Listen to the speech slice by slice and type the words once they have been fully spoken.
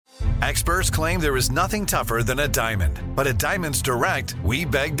Experts claim there is nothing tougher than a diamond. But at Diamonds Direct, we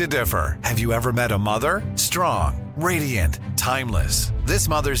beg to differ. Have you ever met a mother? Strong, radiant, timeless. This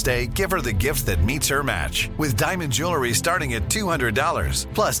Mother's Day, give her the gift that meets her match. With diamond jewelry starting at $200.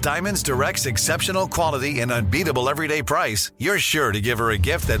 Plus Diamonds Direct's exceptional quality and unbeatable everyday price, you're sure to give her a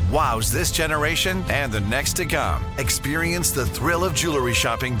gift that wows this generation and the next to come. Experience the thrill of jewelry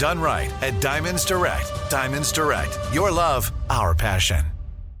shopping done right at Diamonds Direct. Diamonds Direct. Your love, our passion.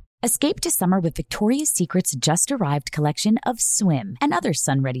 Escape to summer with Victoria's Secret's just-arrived collection of swim and other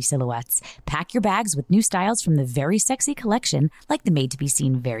sun-ready silhouettes. Pack your bags with new styles from the Very Sexy collection, like the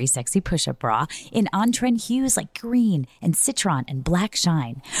made-to-be-seen Very Sexy push-up bra, in on-trend hues like green and citron and black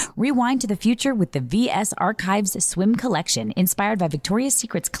shine. Rewind to the future with the VS Archives swim collection, inspired by Victoria's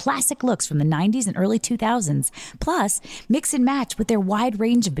Secret's classic looks from the 90s and early 2000s. Plus, mix and match with their wide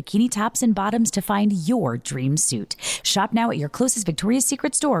range of bikini tops and bottoms to find your dream suit. Shop now at your closest Victoria's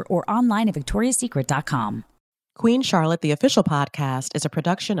Secret store or online at victoriassecret.com. Queen Charlotte, the official podcast, is a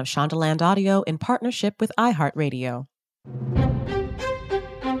production of Shondaland Audio in partnership with iHeartRadio.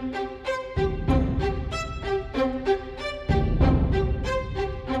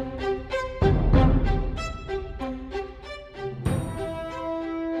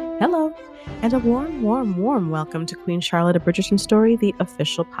 Hello, and a warm welcome to Queen Charlotte, a Bridgerton Story, the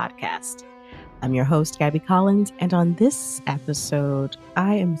official podcast. I'm your host, Gabby Collins, and on this episode,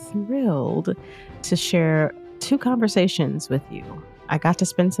 I am thrilled to share two conversations with you. I got to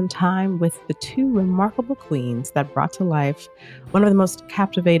spend some time with the two remarkable queens that brought to life one of the most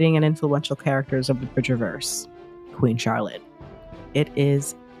captivating and influential characters of the Bridgerverse, Queen Charlotte. It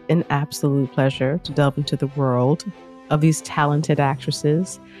is an absolute pleasure to delve into the world of these talented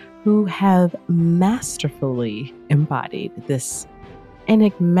actresses who have masterfully embodied this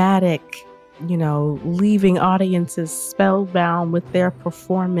enigmatic, leaving audiences spellbound with their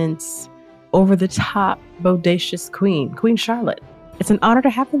performance over the top, bodacious Queen Charlotte. It's an honor to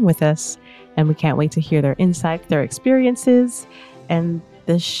have them with us, and we can't wait to hear their insights, their experiences, and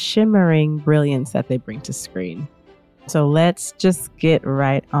the shimmering brilliance that they bring to screen. So let's just get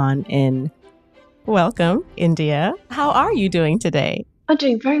right on in. Welcome, India. How are you doing today? I'm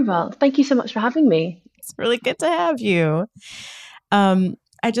doing very well. Thank you so much for having me. It's really good to have you.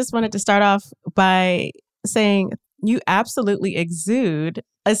 I just wanted to start off by saying you absolutely exude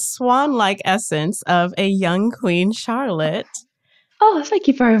a swan-like essence of a young Queen Charlotte. Oh, thank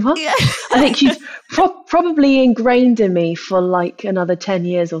you very much. Yeah. I think she's probably ingrained in me for like another 10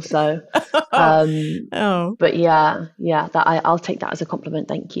 years or so. But I'll take that as a compliment.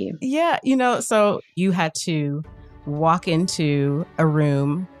 Thank you. Yeah, so you had to walk into a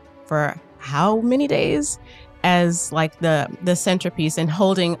room for how many days as like the centerpiece and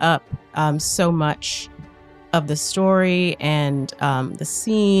holding up so much of the story and the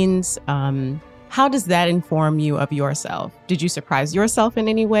scenes. How does that inform you of yourself? Did you surprise yourself in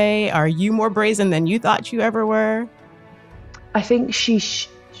any way? Are you more brazen than you thought you ever were? I think she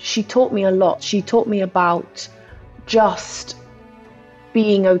taught me a lot. She taught me about just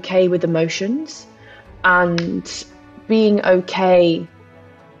being okay with emotions and being okay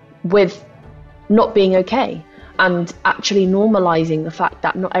with not being okay, and actually normalizing the fact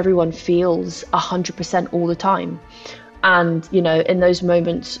that not everyone feels 100% all the time. And, in those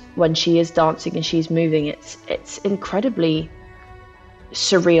moments when she is dancing and she's moving, it's incredibly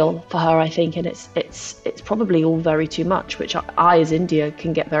surreal for her, I think. And it's probably all very too much, which I, as India,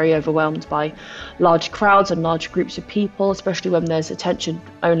 can get very overwhelmed by large crowds and large groups of people, especially when there's attention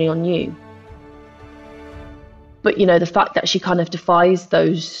only on you. But, the fact that she kind of defies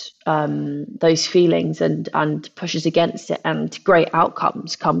those feelings and pushes against it, and great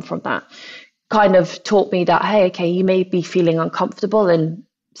outcomes come from that, kind of taught me that, hey, okay, you may be feeling uncomfortable in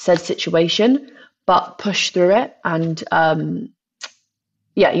said situation, but push through it. And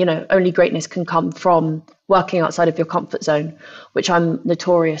only greatness can come from working outside of your comfort zone, which I'm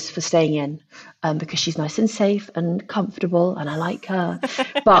notorious for staying in, because she's nice and safe and comfortable and I like her.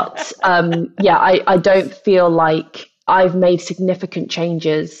 But I don't feel like I've made significant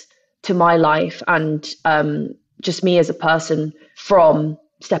changes to my life and just me as a person from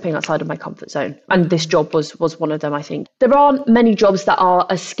stepping outside of my comfort zone. And this job was one of them, I think. There aren't many jobs that are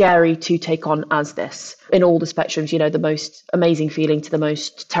as scary to take on as this, in all the spectrums, the most amazing feeling to the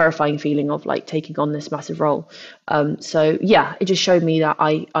most terrifying feeling of like taking on this massive role. It just showed me that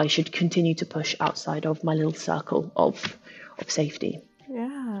I should continue to push outside of my little circle of safety.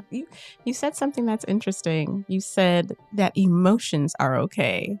 Yeah. You said something that's interesting. You said that emotions are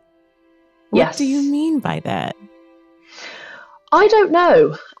okay. What Yes. do you mean by that? I don't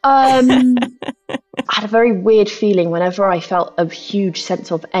know. I I had a very weird feeling whenever I felt a huge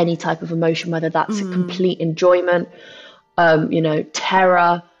sense of any type of emotion, whether that's complete enjoyment,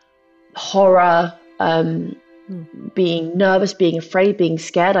 terror, horror, being nervous, being afraid, being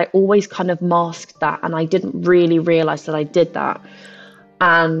scared. I always kind of masked that, and I didn't really realize that I did that.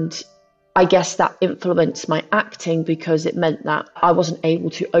 And I guess that influenced my acting, because it meant that I wasn't able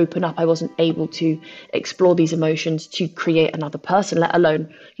to open up. I wasn't able to explore these emotions to create another person, let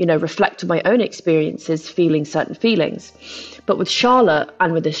alone, reflect on my own experiences, feeling certain feelings. But with Charlotte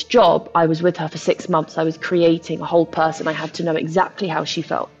and with this job, I was with her for 6 months. I was creating a whole person. I had to know exactly how she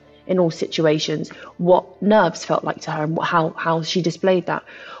felt in all situations, what nerves felt like to her and how she displayed that,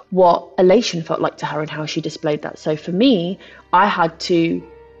 what elation felt like to her and how she displayed that. So for me, I had to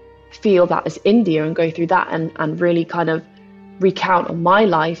feel that as India and go through that and really kind of recount on my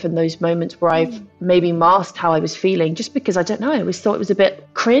life and those moments where I've maybe masked how I was feeling, just because I don't know, I always thought it was a bit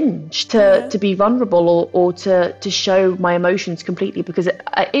cringe to be vulnerable or to show my emotions completely, because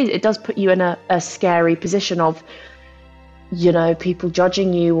it does put you in a scary position of, people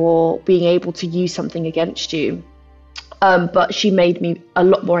judging you or being able to use something against you. But she made me a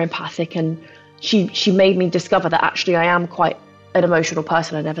lot more empathic, and she made me discover that actually I am quite an emotional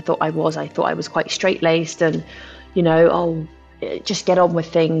person. I never thought I was. I thought I was quite straight-laced and, just get on with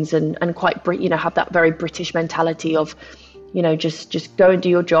things and quite, have that very British mentality of, just go and do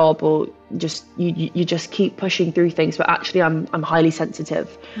your job, or just you just keep pushing through things. But actually, I'm highly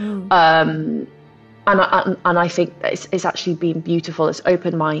sensitive. And I think it's actually been beautiful. It's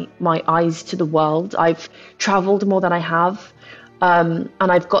opened my eyes to the world. I've traveled more than I have, and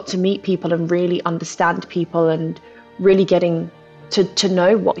I've got to meet people and really understand people and really getting to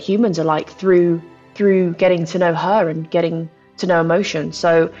know what humans are like through getting to know her and getting to know emotion.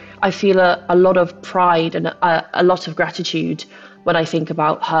 So I feel a lot of pride and a lot of gratitude when I think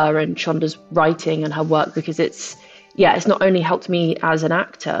about her and Shonda's writing and her work, because it's not only helped me as an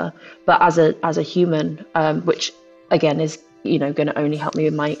actor, but as a human, which again is going to only help me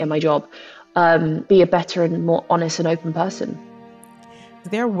in my job, be a better and more honest and open person.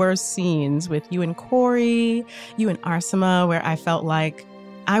 There were scenes with you and Corey, you and Arsema, where I felt like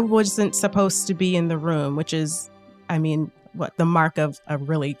I wasn't supposed to be in the room, which is, the mark of a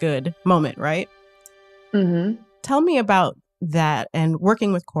really good moment, right? Mm-hmm. Tell me about that, and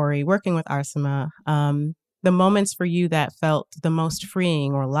working with Corey, working with Arsema, the moments for you that felt the most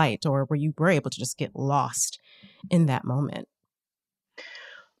freeing or light, or where you were able to just get lost in that moment.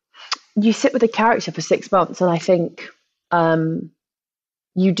 You sit with a character for 6 months, and I think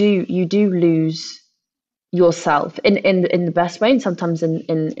you do lose yourself in the best way, and sometimes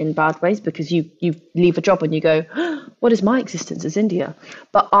in bad ways, because you leave a job and you go, what is my existence as India?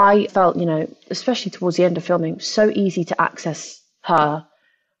 But I felt, especially towards the end of filming, so easy to access her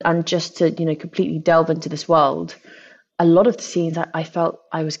and just to completely delve into this world. A lot of the scenes I felt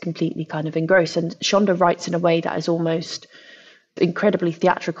I was completely kind of engrossed, and Shonda writes in a way that is almost incredibly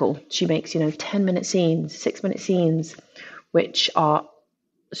theatrical. She makes 10-minute scenes, 6-minute scenes, which are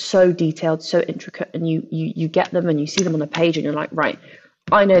so detailed, so intricate, and you get them and you see them on the page and you're like, right,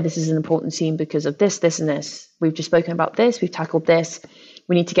 I know this is an important scene because of this, and this. We've just spoken about this, we've tackled this,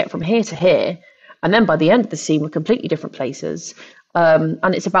 we need to get from here to here. And then by the end of the scene, we're completely different places.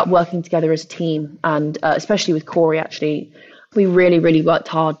 And it's about working together as a team. And especially with Corey, actually, we really, really worked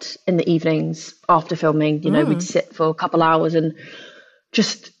hard in the evenings after filming. We'd sit for a couple hours and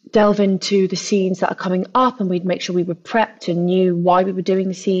just delve into the scenes that are coming up, and we'd make sure we were prepped and knew why we were doing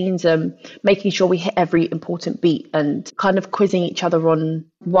the scenes, and making sure we hit every important beat and kind of quizzing each other on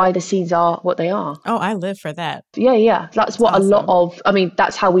why the scenes are what they are. Oh, I live for that. Yeah. That's what awesome. A lot of,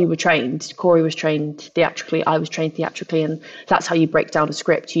 that's how we were trained. Corey was trained theatrically, I was trained theatrically, and that's how you break down a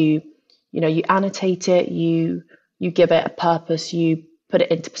script. You annotate it, you give it a purpose, you put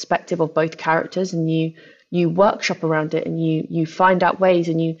it into perspective of both characters, and you workshop around it, and you find out ways,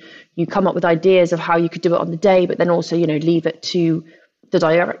 and you come up with ideas of how you could do it on the day, but then also, leave it to the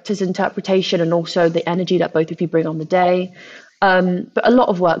director's interpretation and also the energy that both of you bring on the day. But a lot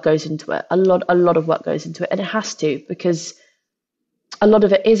of work goes into it, a lot of work goes into it, and it has to, because a lot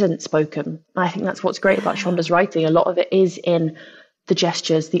of it isn't spoken. I think that's what's great about Shonda's writing. A lot of it is in the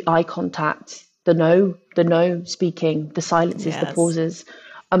gestures, the eye contact, the no speaking, the silences, the pauses.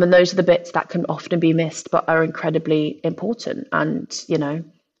 And those are the bits that can often be missed, but are incredibly important, and,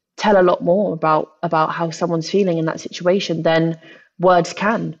 tell a lot more about how someone's feeling in that situation than words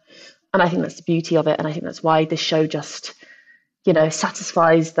can. And I think that's the beauty of it. And I think that's why this show just,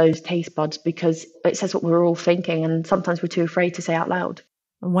 satisfies those taste buds, because it says what we're all thinking, and sometimes we're too afraid to say out loud.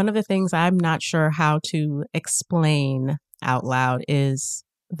 One of the things I'm not sure how to explain out loud is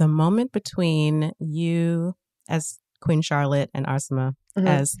the moment between you as Queen Charlotte and Arsema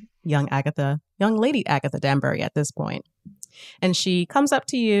as young Lady Agatha Danbury at this point. And she comes up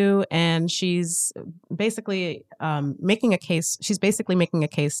to you and she's basically making a case. She's basically making a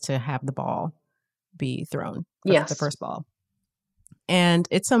case to have the ball be thrown. Yes. The first ball. And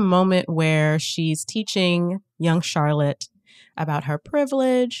it's a moment where she's teaching young Charlotte about her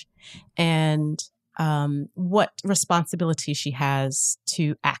privilege and what responsibility she has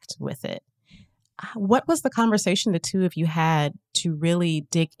to act with it. What was the conversation the two of you had to really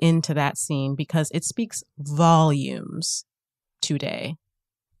dig into that scene? Because it speaks volumes today.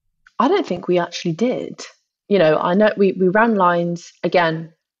 I don't think we actually did. You know, I know we ran lines,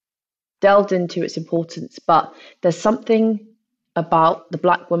 again, delved into its importance, but there's something about the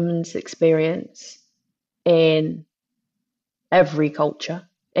Black woman's experience in every culture,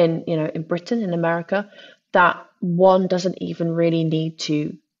 in Britain, in America, that one doesn't even really need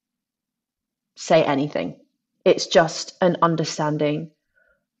to say anything. It's just an understanding,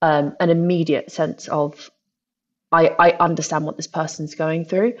 an immediate sense of, I understand what this person's going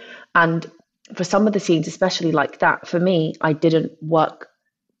through. And for some of the scenes, especially like that, for me, I didn't work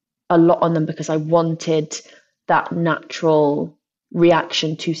a lot on them because I wanted that natural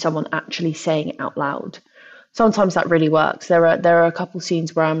reaction to someone actually saying it out loud. Sometimes that really works. There are a couple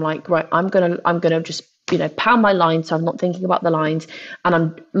scenes where I'm like, right, I'm gonna just pound my lines, so I'm not thinking about the lines,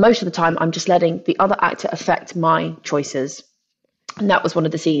 and most of the time I'm just letting the other actor affect my choices. And that was one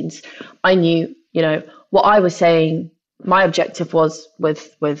of the scenes. I knew, what I was saying, my objective was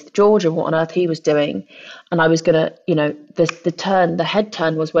with George and what on earth he was doing, and I was gonna, the head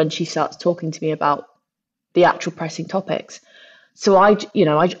turn was when she starts talking to me about the actual pressing topics. So I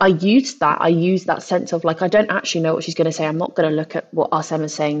used that. I used that sense of like, I don't actually know what she's going to say. I'm not going to look at what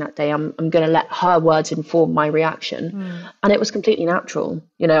Arsema's saying that day. I'm going to let her words inform my reaction. And it was completely natural.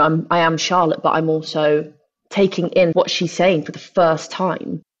 I am Charlotte, but I'm also taking in what she's saying for the first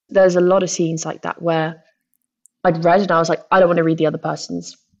time. There's a lot of scenes like that where I'd read and I was like, I don't want to read the other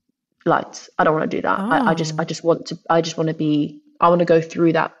person's lines. I don't want to do that. I want to go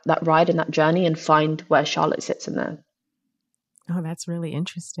through that ride and that journey and find where Charlotte sits in there. Oh, that's really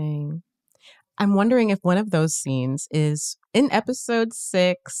interesting. I'm wondering if one of those scenes is in episode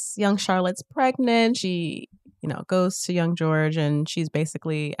 6, young Charlotte's pregnant. She, goes to young George and she's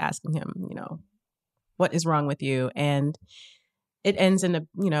basically asking him, what is wrong with you? And it ends in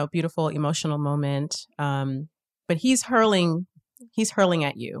a, beautiful emotional moment. But he's hurling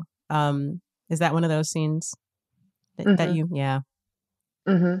at you. Is that one of those scenes that you, yeah.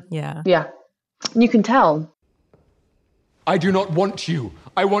 Mm-hmm. Yeah. Yeah. You can tell. I do not want you.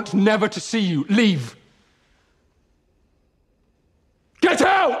 I want never to see you. Leave. Get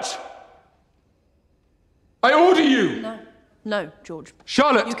out! I order you! No, George.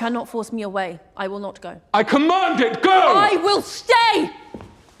 Charlotte! You cannot force me away. I will not go. I command it! Go! I will stay!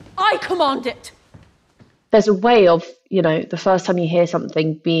 I command it! There's a way of, the first time you hear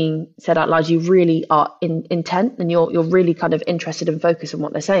something being said out loud, you really are intent and you're really kind of interested and focused on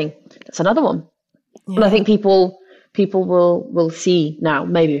what they're saying. That's another one. Yeah. And I think people will see now,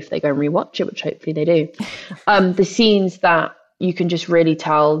 maybe if they go and rewatch it, which hopefully they do, the scenes that you can just really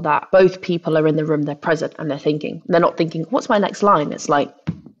tell that both people are in the room, they're present and they're thinking. They're not thinking, what's my next line? It's like,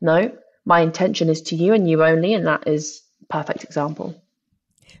 no, my intention is to you and you only, and that is a perfect example.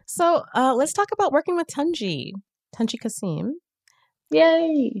 So let's talk about working with Tunji Kasim.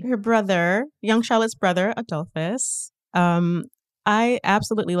 Yay! Her brother, young Charlotte's brother, Adolphus. I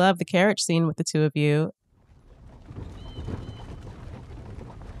absolutely love the carriage scene with the two of you.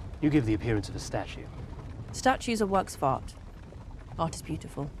 You give the appearance of a statue. Statues are works of art. Art is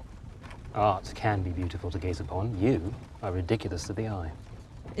beautiful. Art can be beautiful to gaze upon. You are ridiculous to the eye.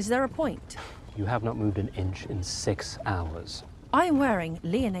 Is there a point? You have not moved an inch in 6 hours. I am wearing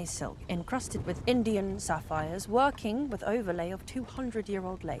Lyonnais silk encrusted with Indian sapphires, working with overlay of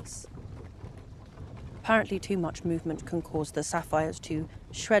 200-year-old lace. Apparently too much movement can cause the sapphires to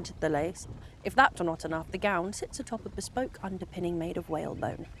shred the lace. If that were not enough, the gown sits atop a bespoke underpinning made of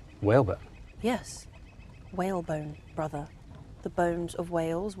whalebone. Whalebone? Yes. Whalebone, brother. The bones of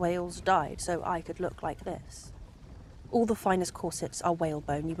whales. Whales died, so I could look like this. All the finest corsets are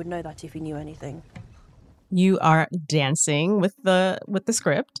whalebone. You would know that if you knew anything. You are dancing with the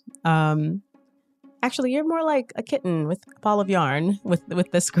script. Actually, you're more like a kitten with a ball of yarn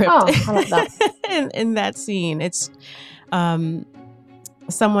with the script. Oh, I like that. in that scene, it's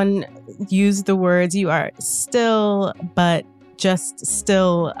someone used the words, you are still, but just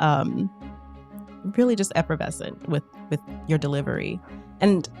still really just effervescent with your delivery.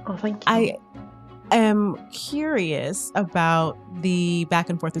 And oh, thank you. am curious about the back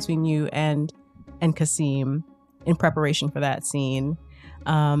and forth between you and Kasim in preparation for that scene.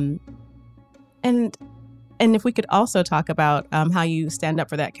 And if we could also talk about how you stand up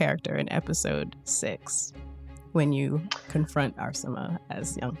for that character in episode 6 when you confront Arsema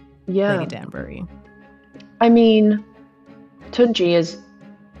as young Lady Danbury. I mean, Tunji is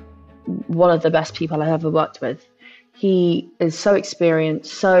one of the best people I've ever worked with. He is so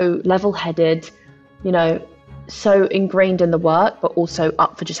experienced, so level-headed, you know, so ingrained in the work, but also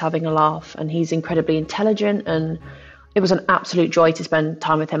up for just having a laugh. And he's incredibly intelligent, and it was an absolute joy to spend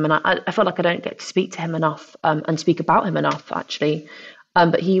time with him. And I feel like I don't get to speak to him enough and speak about him enough, actually.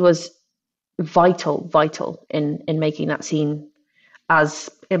 But he was vital in making that scene as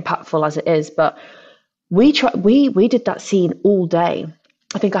impactful as it is. But we did that scene all day.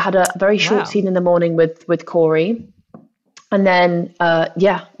 I think I had a very short scene in the morning with Corey. And then,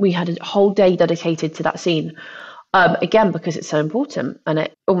 we had a whole day dedicated to that scene. Again, because it's so important, and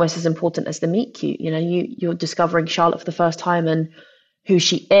it almost as important as the meet cute. You know, you're discovering Charlotte for the first time and who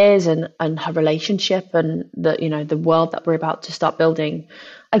she is and her relationship and the world that we're about to start building.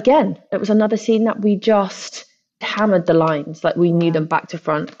 Again, it was another scene that we just hammered the lines, like we knew them back to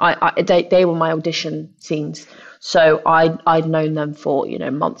front. They were my audition scenes. So I'd known them for,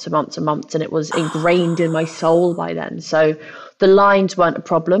 months and months and months, and it was ingrained in my soul by then. So the lines weren't a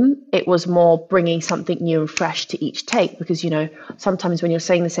problem. It was more bringing something new and fresh to each take, because, sometimes when you're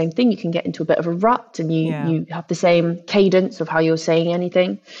saying the same thing, you can get into a bit of a rut and you have the same cadence of how you're saying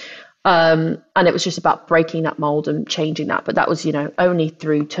anything. And it was just about breaking that mold and changing that. But that was, only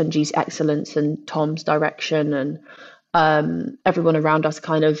through Tunji's excellence and Tom's direction and everyone around us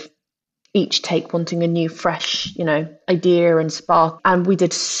kind of each take wanting a new, fresh, idea and spark. And we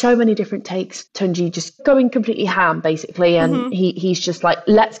did so many different takes. Tunji just going completely ham, basically. And he's just like,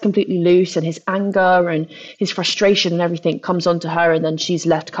 let's completely loose. And his anger and his frustration and everything comes onto her. And then she's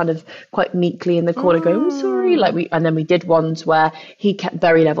left kind of quite meekly in the corner going, I'm sorry. And then we did ones where he kept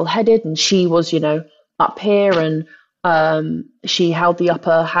very level headed and she was, up here and she held the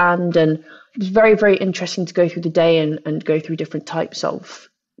upper hand. And it was very, very interesting to go through the day and go through different types of,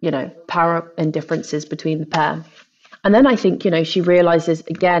 power and differences between the pair. And then I think, she realizes,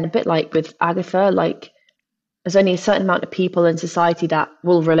 again, a bit like with Agatha, like there's only a certain amount of people in society that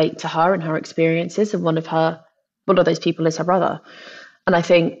will relate to her and her experiences. And one of those people is her brother. And I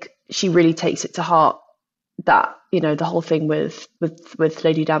think she really takes it to heart that, the whole thing with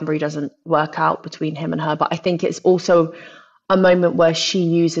Lady Danbury doesn't work out between him and her. But I think it's also a moment where she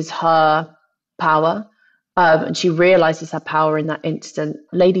uses her power. And she realizes her power in that instant.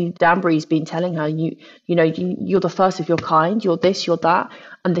 Lady Danbury's been telling her, you're the first of your kind, you're this, you're that.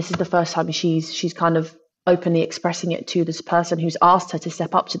 And this is the first time she's kind of openly expressing it to this person who's asked her to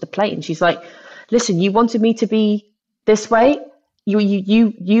step up to the plate. And she's like, listen, you wanted me to be this way.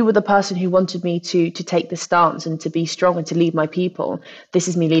 You were the person who wanted me to take this stance and to be strong and to lead my people. This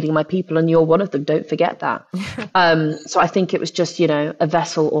is me leading my people, and you're one of them. Don't forget that. So I think it was just, a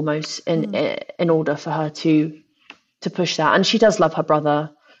vessel almost in order for her to push that. And she does love her brother,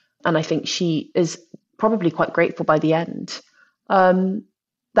 and I think she is probably quite grateful by the end that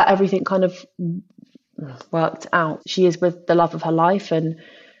everything kind of worked out. She is with the love of her life, and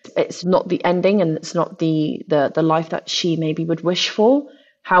it's not the ending and it's not the life that she maybe would wish for.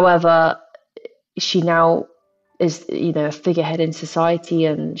 However, she now is, a figurehead in society,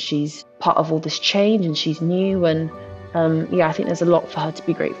 and she's part of all this change, and she's new. And I think there's a lot for her to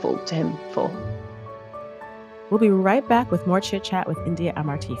be grateful to him for. We'll be right back with more chit chat with India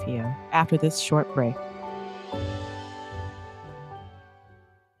Amarteifio after this short break.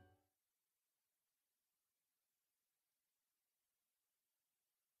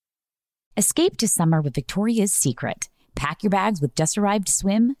 Escape to summer with Victoria's Secret. Pack your bags with just-arrived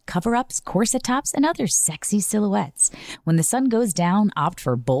swim, cover-ups, corset tops, and other sexy silhouettes. When the sun goes down, opt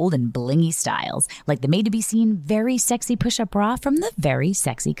for bold and blingy styles, like the made-to-be-seen Very Sexy Push-Up Bra from the Very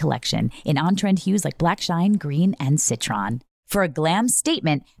Sexy collection, in on-trend hues like black shine, green, and citron. For a glam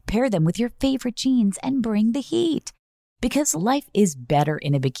statement, pair them with your favorite jeans and bring the heat. Because life is better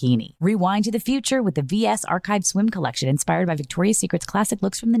in a bikini. Rewind to the future with the VS Archive Swim Collection, inspired by Victoria's Secret's classic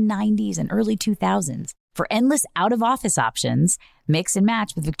looks from the 90s and early 2000s. For endless out-of-office options, mix and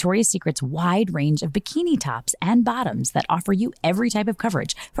match with Victoria's Secret's wide range of bikini tops and bottoms that offer you every type of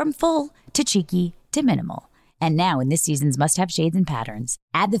coverage, from full to cheeky to minimal. And now in this season's must-have shades and patterns,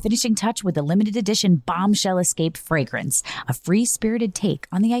 add the finishing touch with the limited edition Bombshell Escape fragrance, a free-spirited take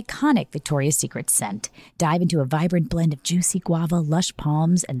on the iconic Victoria's Secret scent. Dive into a vibrant blend of juicy guava, lush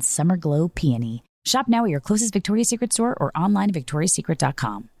palms, and summer glow peony. Shop now at your closest Victoria's Secret store or online at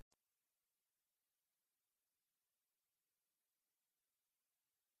victoriassecret.com.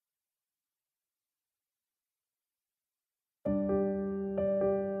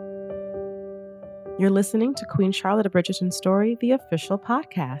 You're listening to Queen Charlotte, A Bridgerton Story, the official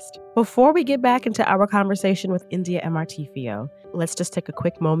podcast. Before we get back into our conversation with India Amarteifio, let's just take a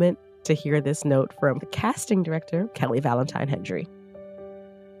quick moment to hear this note from the casting director, Kelly Valentine Hendry.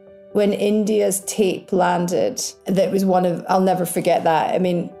 When India's tape landed, that was I'll never forget that. I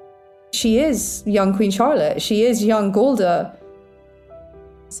mean, she is young Queen Charlotte. She is young Golda.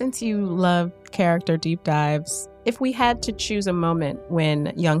 Since you love character deep dives, if we had to choose a moment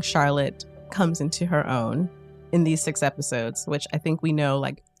when young Charlotte comes into her own in these 6 episodes, which I think we know,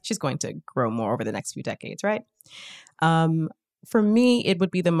 like, she's going to grow more over the next few decades, right? For me, it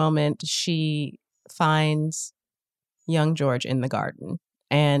would be the moment she finds young George in the garden,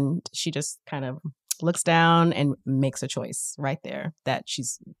 and she just kind of looks down and makes a choice right there that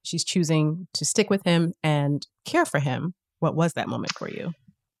she's choosing to stick with him and care for him. What was that moment for you?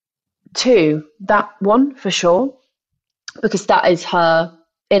 2, that one for sure, because that is her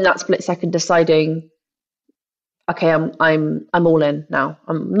in that split second deciding, okay, I'm all in now.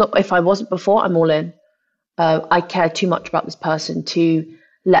 I'm not. If I wasn't before, I'm all in. I care too much about this person to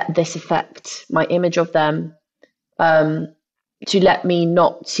let this affect my image of them. To let me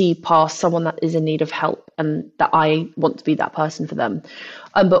not see past someone that is in need of help and that I want to be that person for them.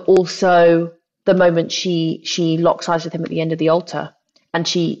 But also the moment she locks eyes with him at the end of the altar, and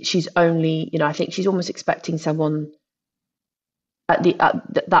she's only, I think she's almost expecting someone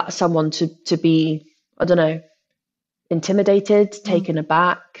that someone to be, I don't know, intimidated, taken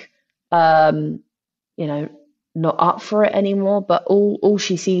aback, not up for it anymore. But all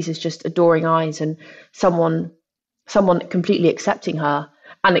she sees is just adoring eyes and someone completely accepting her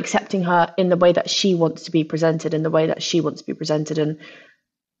and accepting her in the way that she wants to be presented, in the way that she wants to be presented. And,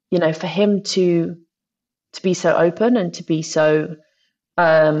 for him to be so open and to be so,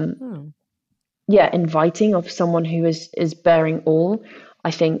 inviting of someone who is bearing all,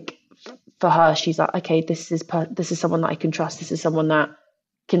 I think for her, she's like, okay, this is someone that I can trust. This is someone that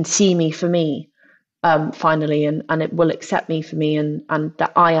can see me for me, finally, and it will accept me for me, and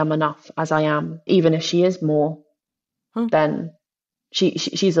that I am enough as I am, even if she is more than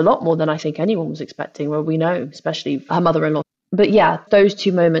she's a lot more than I think anyone was expecting. Well, we know, especially her mother-in-law. But yeah, those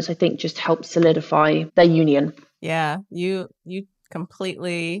 2 moments I think just helped solidify their union. Yeah, you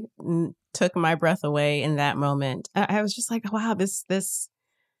completely took my breath away in that moment. I was just like, wow, this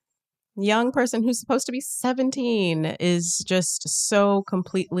young person who's supposed to be 17 is just so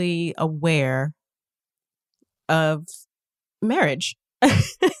completely aware of marriage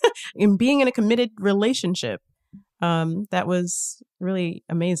and being in a committed relationship. That was really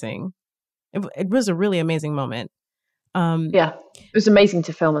amazing. It was a really amazing moment. Yeah, it was amazing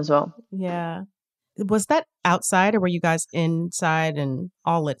to film as well. Yeah. Was that outside, or were you guys inside and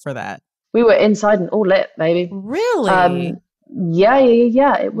all lit for that? We were inside and all lit, baby. Really?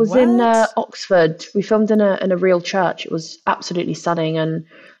 Yeah. It was in Oxford. We filmed in a real church. It was absolutely stunning, and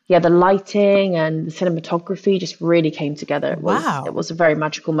the lighting and the cinematography just really came together. It was a very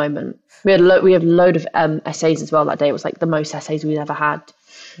magical moment. We had a load of essays as well that day. It was like the most essays we'd ever had.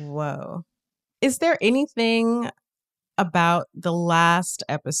 Whoa! Is there anything about the last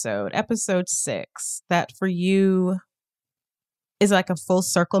episode 6, that for you is like a full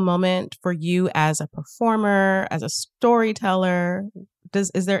circle moment for you as a performer, as a storyteller?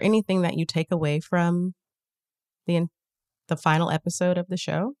 Is there anything that you take away from the final episode of the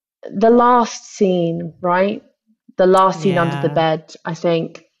show? The last scene, right? The last scene under the bed, I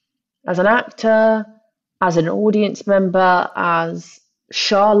think, as an actor, as an audience member, as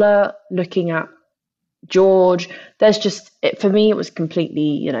Charlotte looking at George, there's just, for me, it was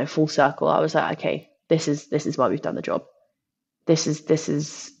completely, full circle. I was like, okay, this is why we've done the job. This is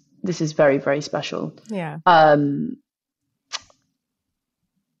very, very special. Yeah. I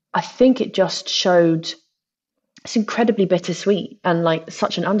think it just showed, it's incredibly bittersweet and like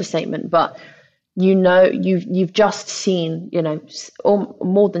such an understatement, but you've just seen,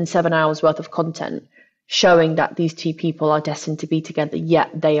 more than 7 hours worth of content showing that these 2 people are destined to be together,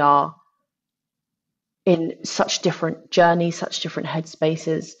 yet they are in such different journeys, such different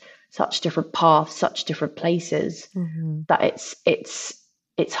headspaces, such different paths, such different places, that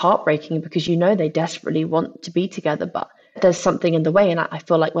it's heartbreaking, because they desperately want to be together, but there's something in the way. And I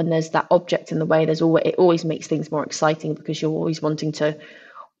feel like when there's that object in the way, it always makes things more exciting, because you're always wanting to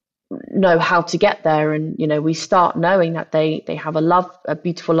know how to get there. And we start knowing that they have a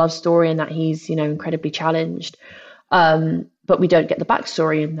beautiful love story, and that he's incredibly challenged. But we don't get the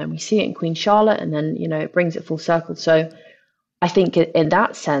backstory, and then we see it in Queen Charlotte, and then it brings it full circle. So I think in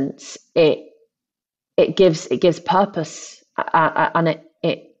that sense, it gives purpose, and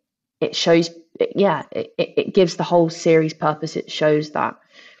it shows, it gives the whole series purpose. It shows that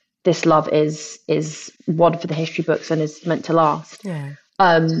this love is one for the history books and is meant to last. Yeah.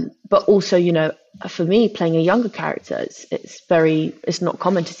 But also, you know, for me, playing a younger character, it's not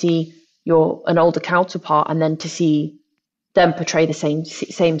common to see an older counterpart and then to see them portray the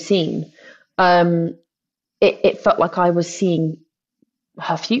same scene. It felt like I was seeing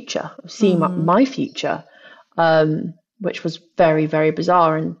her future, seeing my future, which was very, very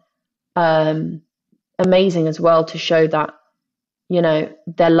bizarre and amazing as well, to show that, you know,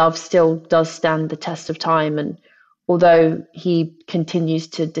 their love still does stand the test of time. And although he continues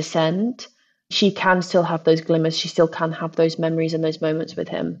to descend, she can still have those glimmers. She still can have those memories and those moments with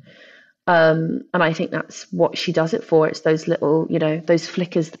him. And I think that's what she does it for. It's those little, you know, those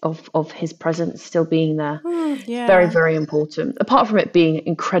flickers of his presence still being there. Yeah. Very, very important. Apart from it being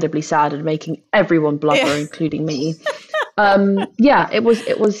incredibly sad and making everyone blubber, including me. It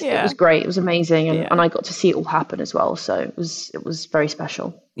was great. It was amazing, and I got to see it all happen as well. So it was very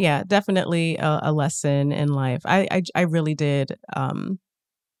special. Yeah, definitely a lesson in life. I really did.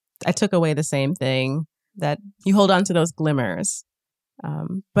 I took away the same thing, that you hold on to those glimmers.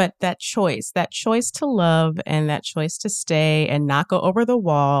 But that choice to love and that choice to stay and not go over the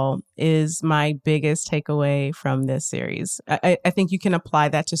wall is my biggest takeaway from this series. I think you can apply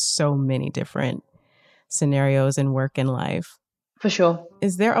that to so many different scenarios in work and life. For sure.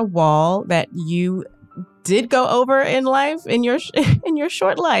 Is there a wall that you did go over in life, in your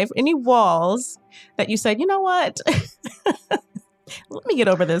short life? Any walls that you said, you know what? Let me get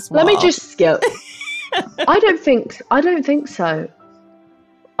over this wall. Let me just skip. I don't think so.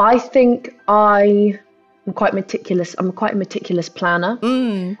 I think I'm quite meticulous. I'm quite a meticulous planner.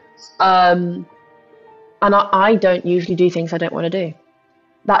 And I don't usually do things I don't want to do.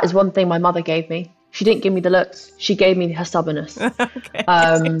 That is one thing my mother gave me. She didn't give me the looks. She gave me her stubbornness. Okay.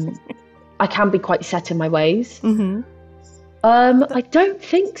 I can be quite set in my ways. I don't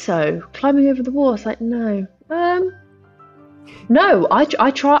think so. Climbing over the wall, it's like, no. No,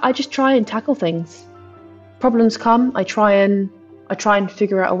 I just try and tackle things. Problems come, I try and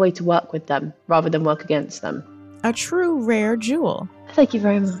figure out a way to work with them rather than work against them. A true rare jewel. Thank you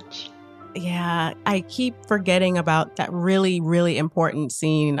very much. Yeah, I keep forgetting about that really, really important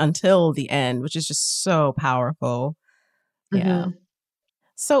scene until the end, which is just so powerful. Yeah.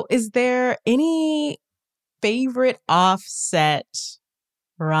 So is there any favorite offset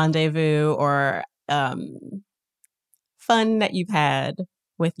rendezvous or fun that you've had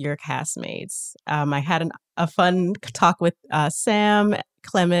with your castmates? I had a fun talk with Sam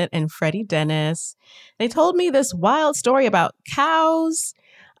Clement and Freddie Dennis. They told me this wild story about cows.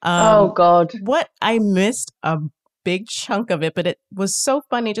 Oh God! What I missed a big chunk of it, but it was so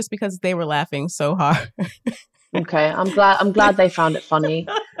funny just because they were laughing so hard. Okay, I'm glad they found it funny.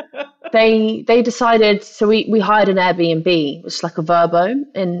 They decided, so we hired an Airbnb. It was like a Verbo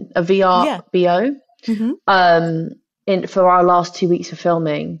in a VRBO. For our last 2 weeks of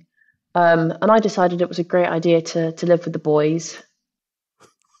filming, and I decided it was a great idea to live with the boys.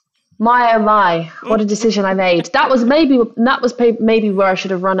 My oh my, what a decision I made. That was maybe where I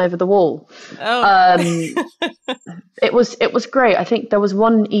should have run over the wall. It was great. I think there was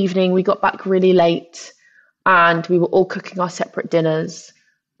one evening we got back really late and we were all cooking our separate dinners.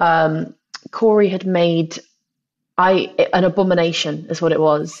 Corey had made an abomination is what it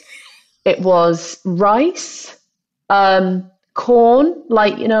was. It was rice, corn,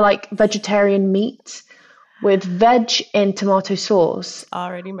 like vegetarian meat, with veg in tomato sauce.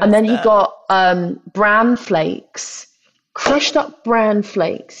 Already messed and then up. he got bran flakes, crushed up bran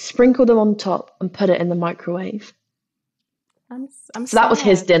flakes, sprinkled them on top, and put it in the microwave. I'm so that was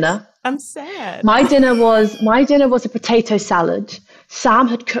his dinner. I'm sad. My dinner was a potato salad. Sam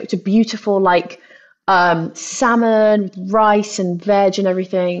had cooked a beautiful salmon with rice and veg and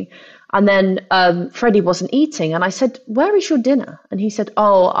everything. And then Freddie wasn't eating, and I said, "Where is your dinner?" And he said,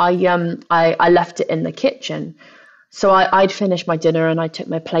 "Oh, I left it in the kitchen." So I'd finished my dinner, and I took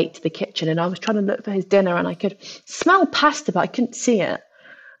my plate to the kitchen, and I was trying to look for his dinner, and I could smell pasta, but I couldn't see it.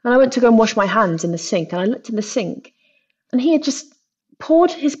 And I went to go and wash my hands in the sink, and I looked in the sink, and he had just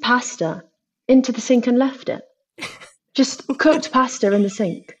poured his pasta into the sink and left it, just cooked pasta in the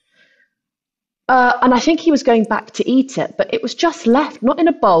sink. And I think he was going back to eat it, but it was just left, not in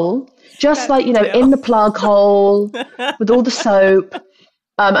a bowl, just in the plug hole with all the soap.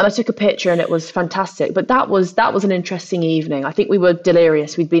 And I took a picture, and it was fantastic. But that was an interesting evening. I think we were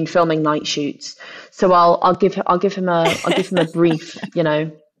delirious. We'd been filming night shoots, so I'll give him a brief.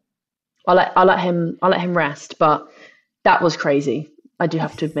 I'll let him rest. But that was crazy. I do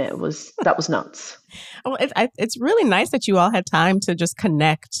have to admit that was nuts. Well, it's really nice that you all had time to just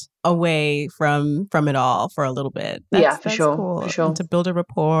connect away from it all for a little bit. That's cool. For sure. And to build a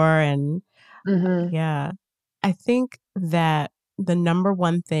rapport and yeah. I think that the number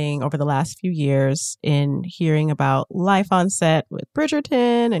one thing over the last few years in hearing about life on set with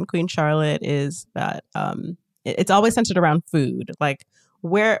Bridgerton and Queen Charlotte is that it's always centered around food. Like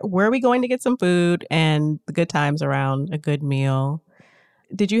where are we going to get some food and the good times around a good meal.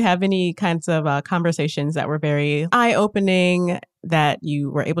 Did you have any kinds of conversations that were very eye-opening that you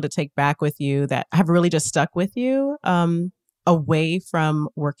were able to take back with you that have really just stuck with you away from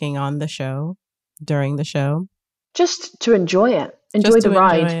working on the show, during the show? Just to enjoy it. Enjoy the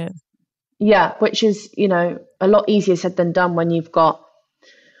ride. Enjoy it. Yeah, which is, a lot easier said than done when you're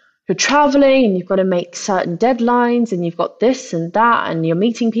traveling and you've got to make certain deadlines and you've got this and that and you're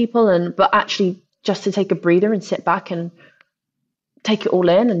meeting people but actually just to take a breather and sit back and take it all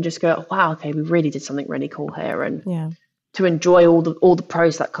in and just go, wow, okay, we really did something really cool here, and to enjoy all the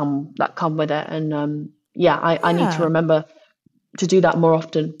pros that come with it. And I need to remember to do that more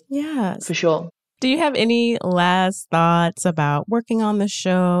often. Yeah, for sure. Do you have any last thoughts about working on the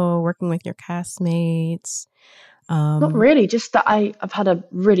show, working with your castmates? Not really, just that I've had a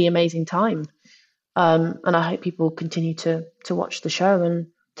really amazing time, and I hope people continue to watch the show and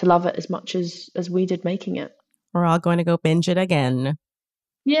to love it as much as we did making it. We're all going to go binge it again.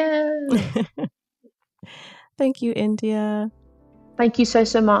 Yeah. Thank you, India. Thank you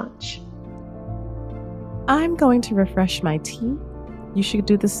so much. I'm going to refresh my tea. You should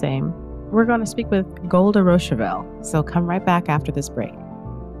do the same. We're going to speak with Golda Rosheuvel, so come right back after this break.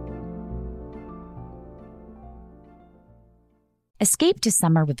 Escape to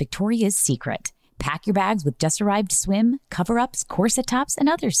summer with Victoria's Secret. Pack your bags with just-arrived swim, cover-ups, corset tops, and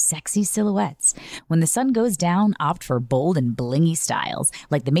other sexy silhouettes. When the sun goes down, opt for bold and blingy styles,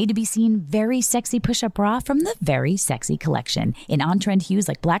 like the made-to-be-seen Very Sexy Push-Up Bra from the Very Sexy collection, in on-trend hues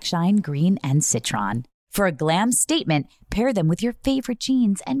like black shine, green, and citron. For a glam statement, pair them with your favorite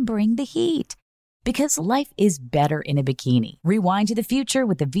jeans and bring the heat. Because life is better in a bikini. Rewind to the future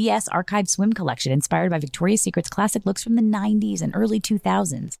with the VS Archive Swim Collection, inspired by Victoria's Secret's classic looks from the 90s and early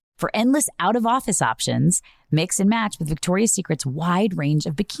 2000s. For endless out-of-office options, mix and match with Victoria's Secret's wide range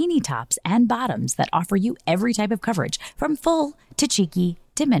of bikini tops and bottoms that offer you every type of coverage, from full to cheeky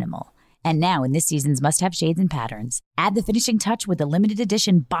to minimal. And now in this season's must-have shades and patterns, add the finishing touch with the limited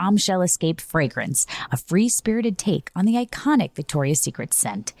edition Bombshell Escape fragrance, a free-spirited take on the iconic Victoria's Secret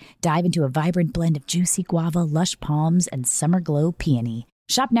scent. Dive into a vibrant blend of juicy guava, lush palms, and summer glow peony.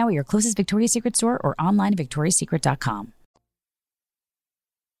 Shop now at your closest Victoria's Secret store or online at victoriassecret.com.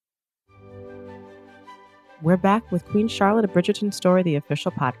 We're back with Queen Charlotte, A Bridgerton Story, the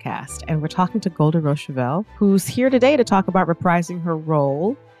official podcast, and we're talking to Golda Rosheuvel, who's here today to talk about reprising her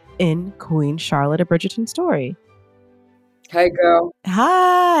role in Queen Charlotte, A Bridgerton Story. Hey, girl.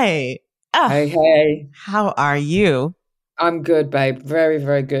 Hi. Oh, hey. How are you? I'm good, babe. Very,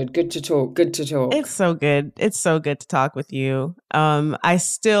 very good. Good to talk. It's so good. It's so good to talk with you. I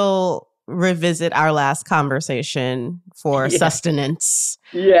still revisit our last conversation for sustenance.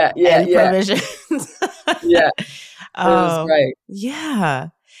 And provisions. It was great. Yeah.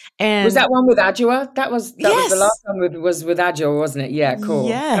 And was that one with Adjoa? That was the last one was with Adjoa, wasn't it? Yeah, cool.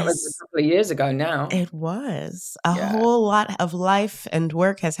 Yes. That was a couple of years ago now. It was. A whole lot of life and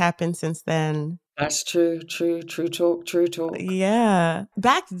work has happened since then. That's true. True talk. Yeah.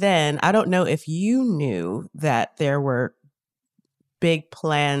 Back then, I don't know if you knew that there were big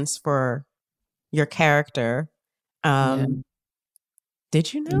plans for your character.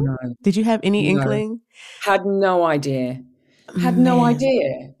 Did you know? No. Did you have any inkling? Had no idea. No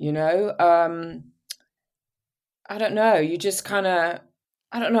idea, I don't know. You just kind of,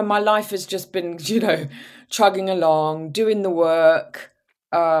 I don't know. My life has just been, chugging along, doing the work,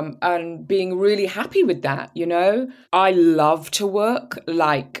 and being really happy with that, I love to work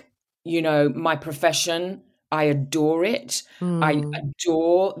like, my profession. I adore it. I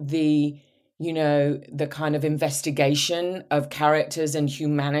adore the kind of investigation of characters and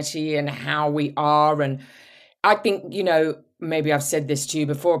humanity and how we are. And I think, maybe I've said this to you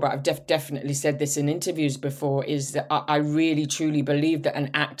before, but I've definitely said this in interviews before, is that I really, truly believe that an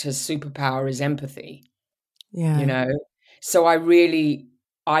actor's superpower is empathy. Yeah. So I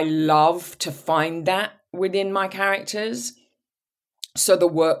love to find that within my characters. So the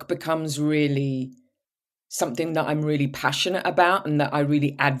work becomes really something that I'm really passionate about and that I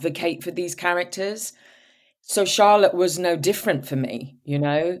really advocate for these characters. So Charlotte was no different for me,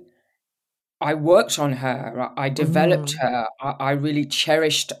 I worked on her, I developed her, I really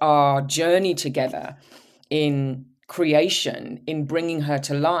cherished our journey together in creation, in bringing her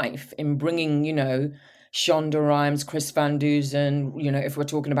to life, in bringing, you know, Shonda Rhimes, Chris Van Dusen, you know, if we're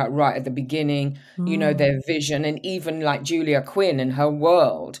talking about right at the beginning, you know, their vision, and even like Julia Quinn and her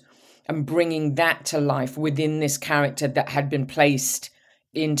world, and bringing that to life within this character that had been placed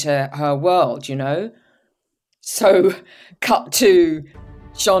into her world, you know? So cut to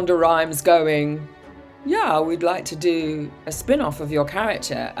Shonda Rhimes going, yeah, we'd like to do a spin-off of your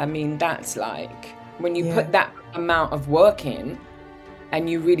character. I mean, that's like, when you put that amount of work in and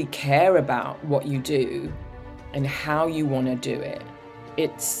you really care about what you do and how you want to do it,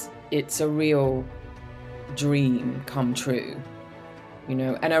 it's a real dream come true, you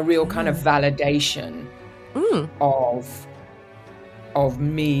know, and a real kind of validation of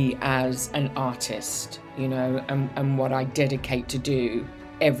me as an artist, you know, and what I dedicate to do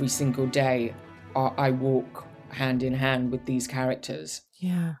every single day. I walk hand in hand with these characters.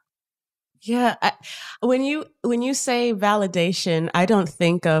 Yeah. Yeah. When you say validation, I don't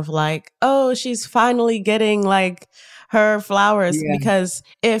think of like, oh, she's finally getting like her flowers, because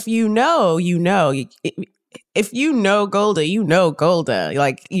if you know, if you know Golda, you know Golda.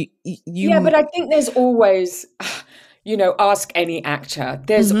 Like you. Yeah, but I think there's always, you know, ask any actor.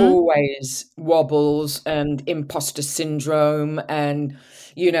 There's always wobbles and imposter syndrome, and,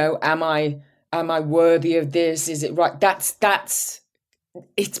 you know, am I worthy of this? Is it right? That's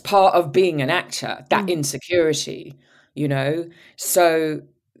it's part of being an actor, that insecurity, you know? So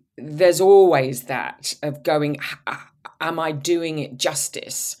there's always that of going, am I doing it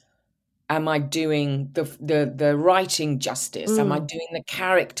justice? Am I doing the writing justice? Am I doing the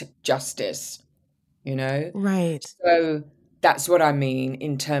character justice? You know? Right. So that's what I mean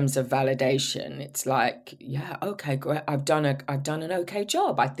in terms of validation. It's like, yeah, okay, great. I've done an okay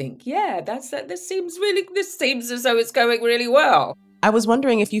job, I think. Yeah, this seems as though it's going really well. I was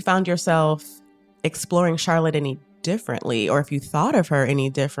wondering if you found yourself exploring Charlotte any differently, or if you thought of her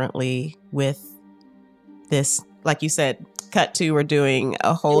any differently with this, like you said, cut to or doing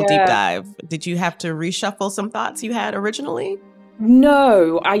a whole deep dive. Did you have to reshuffle some thoughts you had originally?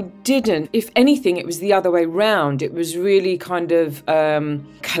 No, I didn't. If anything, it was the other way round. It was really kind of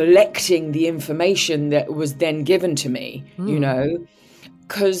collecting the information that was then given to me, you know?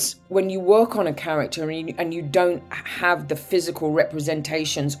 Because when you work on a character and you don't have the physical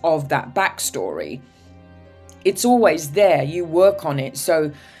representations of that backstory, it's always there. You work on it.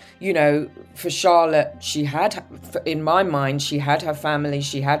 So, you know, for Charlotte, in my mind, she had her family,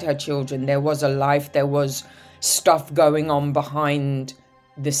 she had her children. There was a life, there was stuff going on behind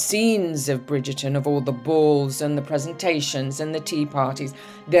the scenes of Bridgerton, of all the balls and the presentations and the tea parties.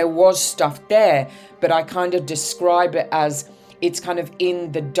 There was stuff there, but I kind of describe it as it's kind of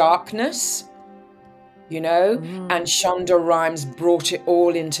in the darkness, you know, and Shonda Rhimes brought it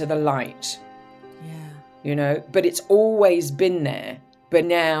all into the light, you know, but it's always been there, but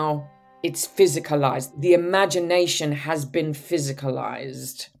now it's physicalized. The imagination has been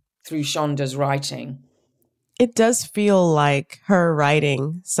physicalized through Shonda's writing. It does feel like her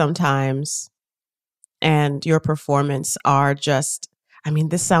writing sometimes and your performance are just, I mean,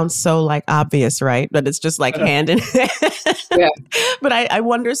 this sounds so like obvious, right? But it's just like hand in hand. Yeah. But I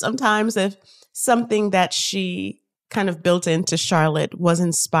wonder sometimes if something that she kind of built into Charlotte was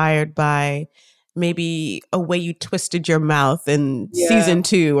inspired by maybe a way you twisted your mouth in season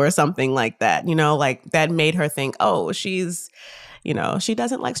 2 or something like that, you know, like that made her think, oh, she's, you know, she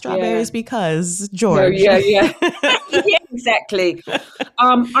doesn't like strawberries because George. No, yeah, exactly.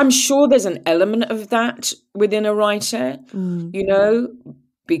 I'm sure there's an element of that within a writer, you know,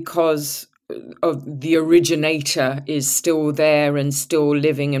 because of the originator is still there and still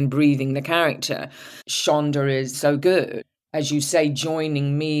living and breathing the character. Shonda is so good, as you say,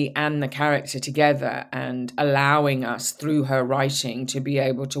 joining me and the character together and allowing us through her writing to be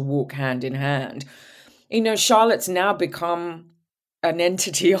able to walk hand in hand. You know, Charlotte's now become an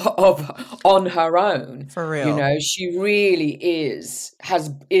entity on her own. For real. You know, she really is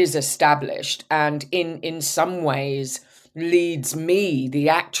established, and in some ways leads me, the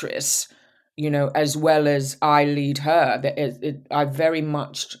actress, you know, as well as I lead her. I very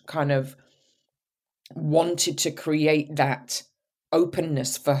much kind of wanted to create that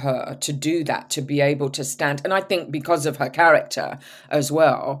openness for her to do that, to be able to stand. And I think because of her character as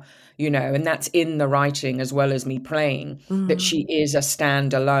well, you know, and that's in the writing as well as me playing, that she is a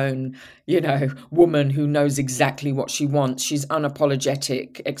standalone, you know, woman who knows exactly what she wants. She's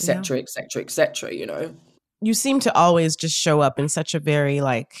unapologetic, etc., etc., etc., you know. You seem to always just show up in such a very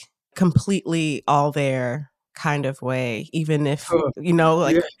like completely all there kind of way, even if, you know,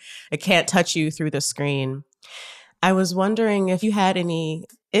 like it can't touch you through the screen. I was wondering if you had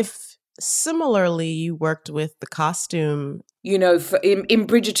if similarly, you worked with the costume. You know, in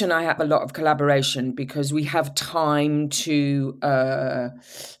Bridgerton, I have a lot of collaboration because we have time to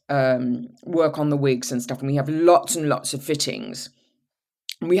work on the wigs and stuff, and we have lots and lots of fittings.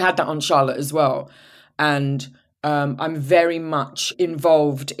 We had that on Charlotte as well, and I'm very much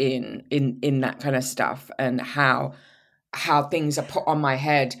involved in that kind of stuff and how things are put on my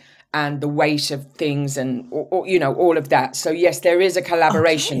head and the weight of things and, you know, all of that. So, yes, there is a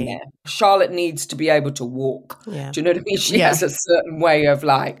collaboration there. Charlotte needs to be able to walk. Yeah. Do you know what I mean? She has a certain way of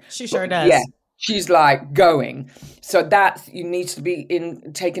like... She sure does. Yeah, she's like going. So that needs to be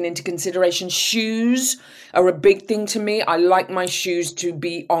taken into consideration. Shoes are a big thing to me. I like my shoes to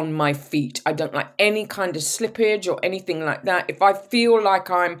be on my feet. I don't like any kind of slippage or anything like that. If I feel like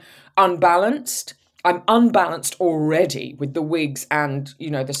I'm unbalanced already with the wigs and,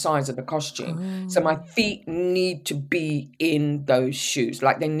 you know, the size of the costume. So my feet need to be in those shoes,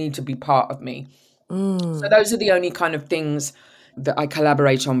 like they need to be part of me. So those are the only kind of things that I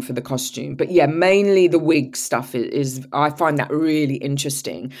collaborate on for the costume. But yeah, mainly the wig stuff is I find that really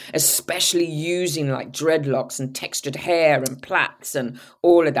interesting, especially using like dreadlocks and textured hair and plaits and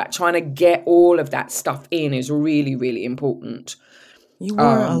all of that. Trying to get all of that stuff in is really, really important. You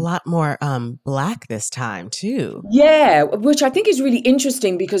wore a lot more black this time, too. Yeah, which I think is really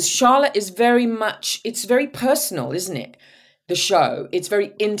interesting because Charlotte is it's very personal, isn't it? The show. It's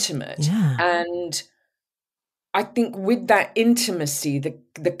very intimate. Yeah. And I think with that intimacy,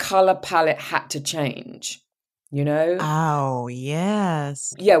 the color palette had to change, you know? Oh,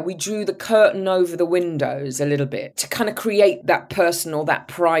 yes. Yeah, we drew the curtain over the windows a little bit to kind of create that personal, that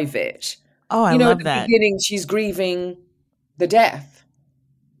private. Oh, I love that. At the beginning, she's grieving the death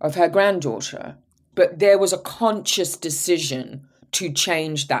of her granddaughter, but there was a conscious decision to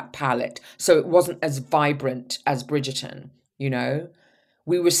change that palette so it wasn't as vibrant as Bridgerton, you know?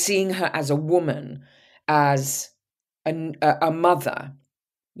 We were seeing her as a woman, as a mother,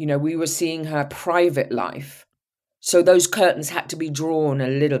 you know, we were seeing her private life. So those curtains had to be drawn a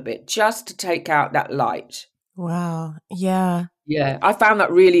little bit just to take out that light. Wow. Yeah. Yeah, I found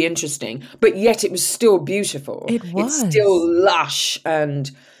that really interesting, but yet it was still beautiful. It was. It's still lush and,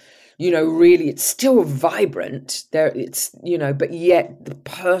 you know, really, it's still vibrant. It's, you know, but yet the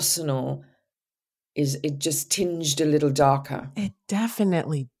personal it just tinged a little darker. It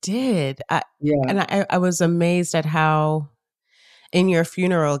definitely did. Yeah. And I was amazed at how in your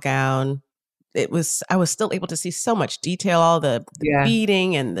funeral gown, I was still able to see so much detail, all the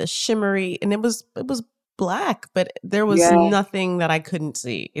beading and the shimmery, and it was black, but there was nothing that I couldn't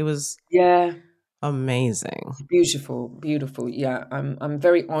see. It was amazing. Beautiful, beautiful. Yeah, I'm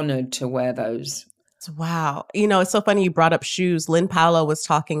very honored to wear those. Wow. You know, it's so funny you brought up shoes. Lynn Paolo was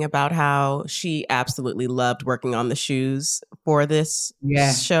talking about how she absolutely loved working on the shoes for this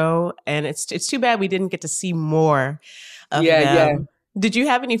show. And it's too bad we didn't get to see more of them. Yeah. Did you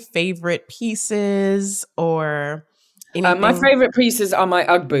have any favorite pieces or anything? My favorite pieces are my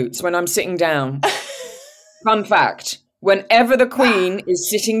Ugg boots when I'm sitting down. Fun fact, whenever the Queen is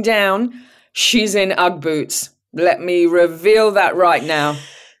sitting down, she's in Ugg boots. Let me reveal that right now.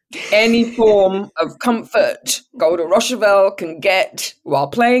 Any form of comfort Golda Rosheuvel can get while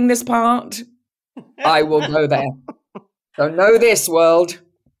playing this part, I will go there. So know this, world.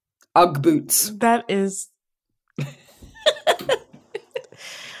 Ugg boots. That is...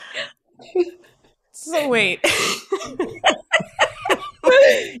 So wait.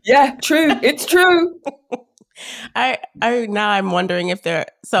 Yeah, true. It's true. I now I'm wondering if they're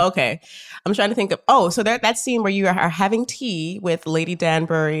okay. I'm trying to think of so that scene where you are having tea with Lady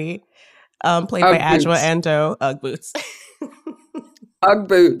Danbury, played by Adjoa Andoh. Ugg boots. Ugg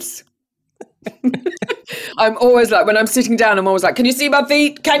boots. I'm always like, when I'm sitting down, I'm always like, can you see my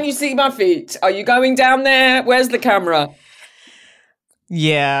feet? Can you see my feet? Are you going down there? Where's the camera?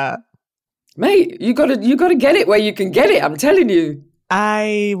 Yeah. Mate, you gotta get it where you can get it. I'm telling you.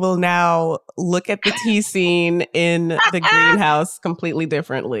 I will now look at the tea scene in the greenhouse completely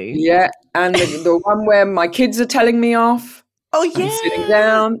differently. Yeah, and the one where my kids are telling me off. Oh, yeah. I'm sitting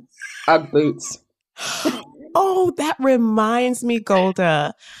down, Ugg boots. Oh, that reminds me,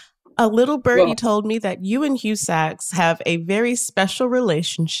 Golda. A little birdie told me that you and Hugh Sachs have a very special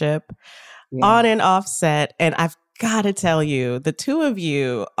relationship on and off set. And I've got to tell you, the two of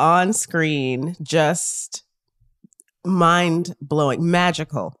you on screen just... mind-blowing,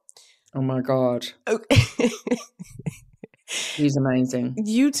 magical. Oh my God. He's amazing.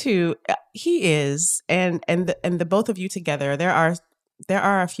 You two, he is, and the both of you together. There are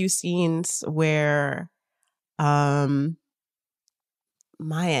a few scenes where, man,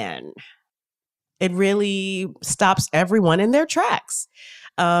 it really stops everyone in their tracks.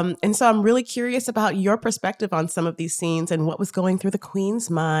 And so I'm really curious about your perspective on some of these scenes and what was going through the Queen's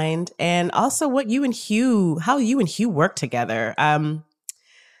mind, and also how you and Hugh work together.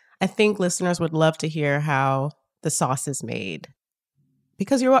 I think listeners would love to hear how the sauce is made,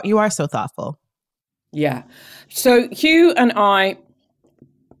 because you are so thoughtful. Yeah. So Hugh and I,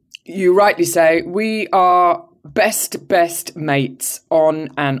 you rightly say, we are best mates on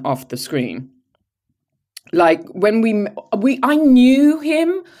and off the screen. Like when I knew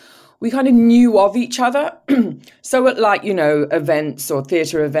him, we kind of knew of each other. So at events or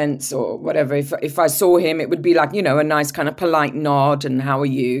theatre events or whatever, if I saw him, it would be like, a nice kind of polite nod and how are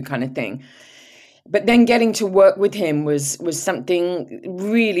you kind of thing. But then getting to work with him was something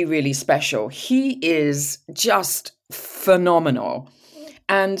really, really special. He is just phenomenal.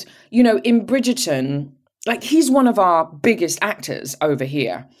 And, in Bridgerton, like he's one of our biggest actors over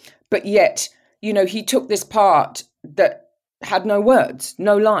here. But yet, he took this part that had no words,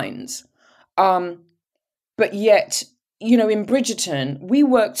 no lines. But yet, in Bridgerton, we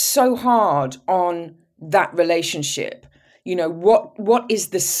worked so hard on that relationship. What is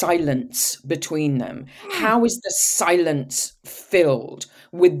the silence between them? How is the silence filled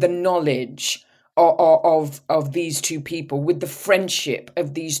with the knowledge of these two people, with the friendship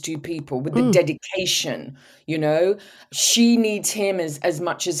of these two people, with the dedication? She needs him as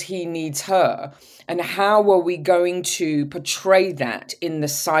much as he needs her. And how are we going to portray that in the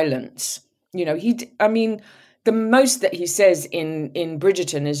silence? The most that he says in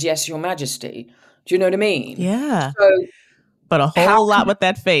Bridgerton is, "Yes, Your Majesty." Do you know what I mean? Yeah. So, but a whole lot with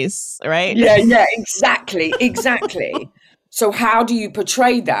that face, right? Yeah, exactly. So how do you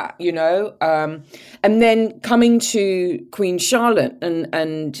portray that, And then coming to Queen Charlotte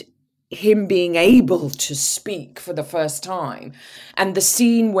and him being able to speak for the first time, and the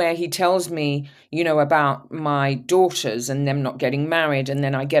scene where he tells me, about my daughters and them not getting married, and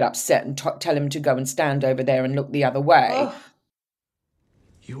then I get upset and tell him to go and stand over there and look the other way. Oh.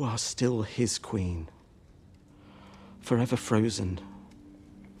 You are still his queen. Forever frozen,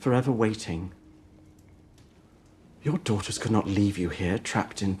 forever waiting. Your daughters could not leave you here,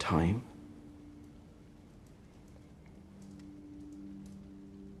 trapped in time.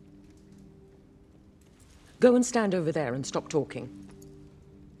 Go and stand over there and stop talking.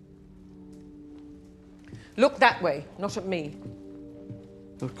 Look that way, not at me.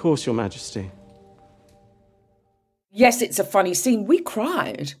 Of course, Your Majesty. Yes, it's a funny scene. We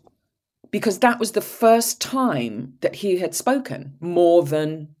cried because that was the first time that he had spoken more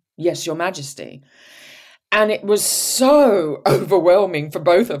than "Yes, Your Majesty." And it was so overwhelming for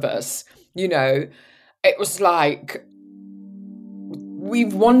both of us. It was like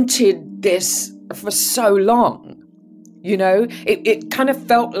we've wanted this for so long. It kind of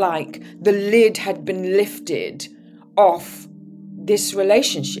felt like the lid had been lifted off this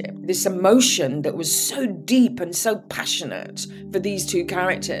relationship, this emotion that was so deep and so passionate for these two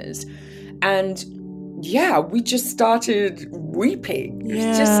characters. And yeah, we just started weeping. It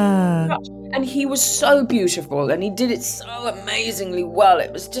was just, and he was so beautiful and he did it so amazingly well.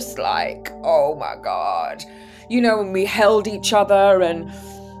 It was just like, oh my God, and we held each other and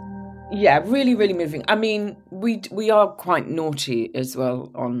yeah, really, really moving. I mean, we are quite naughty as well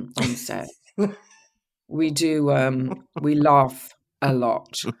on set. We do, we laugh a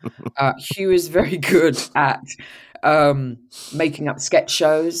lot. Hugh is very good at making up sketch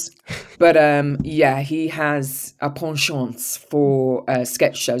shows, but he has a penchant for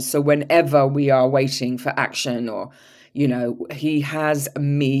sketch shows. So whenever we are waiting for action or, he has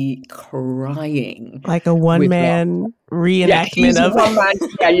me crying. Like a one-man reenactment of... one man,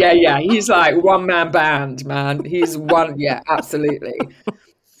 yeah. He's like one-man band, man. He's one, yeah, absolutely.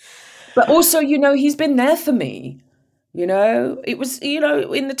 But also, he's been there for me. It was,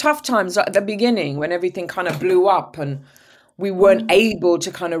 in the tough times at the beginning when everything kind of blew up and we weren't able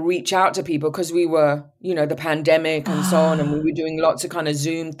to kind of reach out to people because we were, the pandemic and so on, and we were doing lots of kind of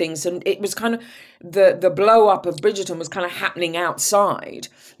Zoom things. And it was kind of the blow up of Bridgerton was kind of happening outside,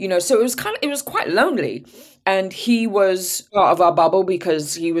 so it was quite lonely. And he was part of our bubble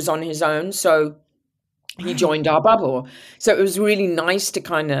because he was on his own. So he joined our bubble. So it was really nice to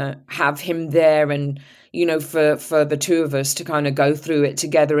kind of have him there and, for the two of us to kind of go through it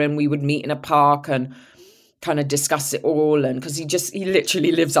together, and we would meet in a park and kind of discuss it all. And because he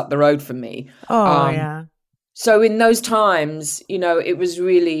literally lives up the road from me. Oh, yeah. So in those times, it was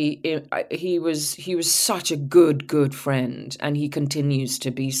really, he was such a good friend, and he continues to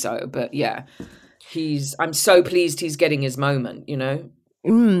be so. But yeah, I'm so pleased he's getting his moment,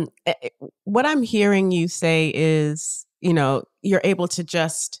 What I'm hearing you say is, you're able to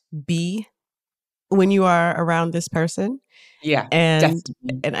just be when you are around this person. Yeah, And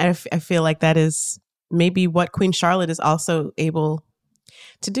definitely. and I feel like that is maybe what Queen Charlotte is also able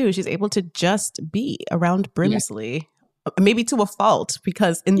to do. She's able to just be around Yeah. Brimsley, maybe to a fault,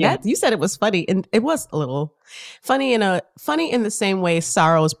 because in Yeah. that you said it was funny, and it was a little funny in the same way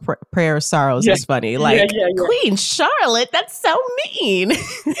Sorrow's prayer of sorrows Yeah. is funny. Yeah, Like yeah, yeah. Queen Charlotte, that's so mean.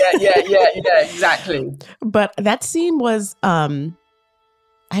 Yeah, exactly. But that scene was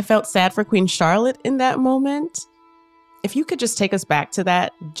I felt sad for Queen Charlotte in that moment. If you could just take us back to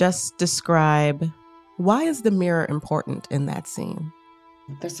that, just describe, why is the mirror important in that scene?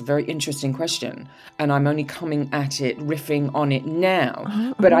 That's a very interesting question, and I'm only coming at it, riffing on it now.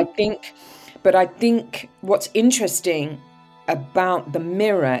 Uh-huh, But uh-huh. I think what's interesting about the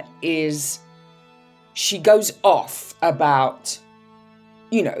mirror is she goes off about,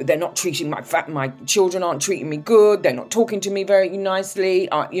 you know, they're not treating my children aren't treating me good. They're not talking to me very nicely.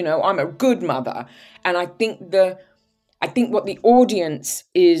 You know, I'm a good mother, and I think what the audience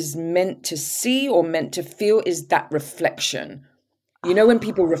is meant to see or meant to feel is that reflection. You know, when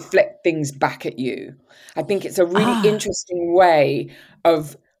people reflect things back at you, I think it's a really interesting way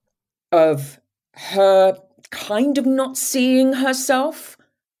of her kind of not seeing herself,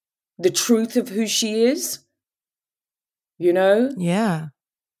 the truth of who she is, you know? Yeah.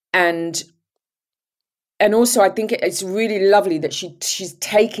 And also I think it's really lovely that she's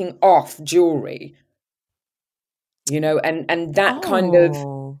taking off jewelry, you know, and that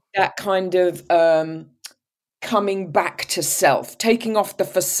kind of coming back to self, taking off the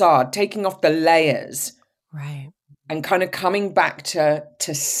facade, taking off the layers, right, and kind of coming back to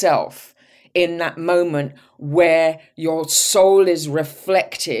self in that moment where your soul is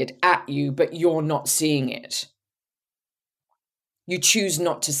reflected at you, but you're not seeing it. You choose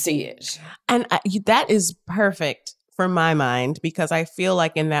not to see it. And that is perfect for my mind, because I feel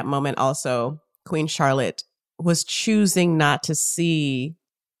like in that moment also, Queen Charlotte was choosing not to see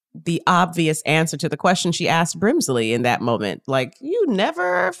the obvious answer to the question she asked Brimsley in that moment. Like, you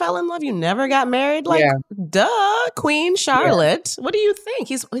never fell in love, you never got married. Like, duh, Queen Charlotte. Yeah. What do you think?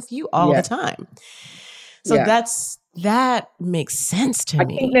 He's with you all the time. So that makes sense to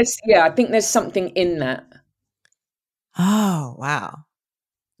me. I think there's something in that. Oh, wow.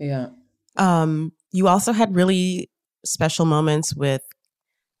 Yeah. You also had really special moments with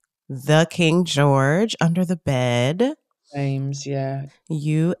the King George under the bed. James, yeah.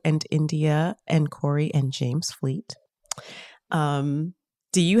 You and India and Corey and James Fleet. Do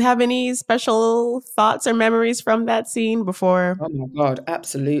you have any special thoughts or memories from that scene before? Oh my God,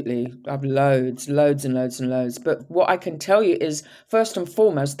 absolutely. I've loads and loads. But what I can tell you is, first and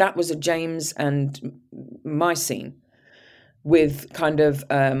foremost, that was a James and my scene with kind of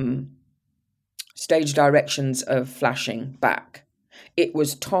stage directions of flashing back. It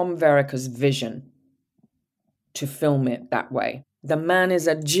was Tom Verica's vision to film it that way. The man is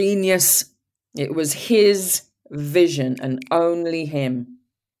a genius. It was his vision and only him.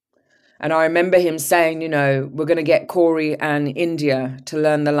 And I remember him saying, you know, we're going to get Corey and India to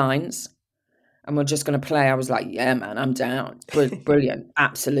learn the lines and we're just going to play. I was like, yeah, man, I'm down. Brilliant.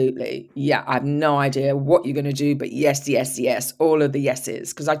 Absolutely. Yeah, I have no idea what you're going to do, but yes. All of the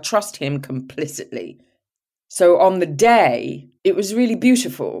yeses, because I trust him complicitly. So on the day, it was really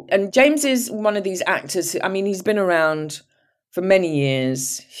beautiful. And James is one of these actors. I mean, he's been around for many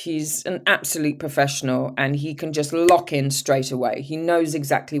years. He's an absolute professional and he can just lock in straight away. He knows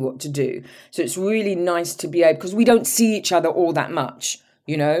exactly what to do. So it's really nice to be able, because we don't see each other all that much,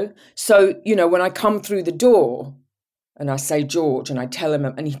 you know? So, you know, when I come through the door and I say George and I tell him,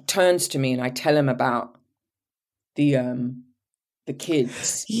 and he turns to me and I tell him about the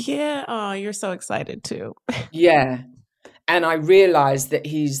kids. Yeah. Oh, you're so excited too. Yeah. And I realized that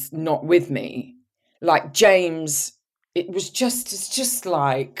he's not with me. Like James, it's just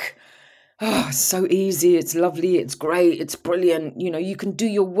like, oh, so easy. It's lovely. It's great. It's brilliant. You know, you can do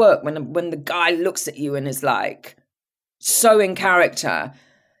your work when the guy looks at you and is like so in character,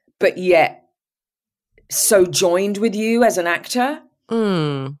 but yet so joined with you as an actor.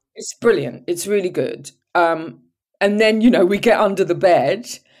 It's brilliant. It's really good. And then, you know, we get under the bed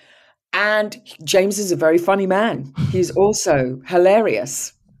and James is a very funny man. He's also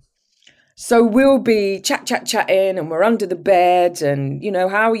hilarious. So we'll be chatting and we're under the bed and, you know,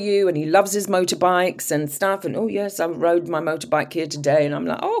 how are you? And he loves his motorbikes and stuff. And, oh, yes, I rode my motorbike here today. And I'm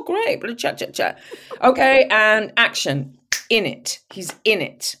like, oh, great. Chat. Okay, and action. In it. He's in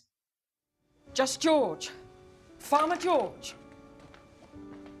it. Just George. Farmer George.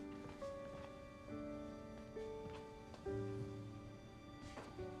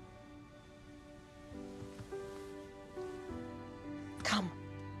 Come.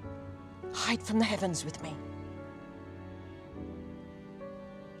 Hide from the heavens with me.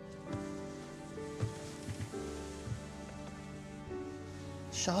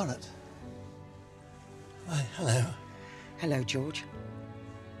 Charlotte. Why, hello. Hello, George.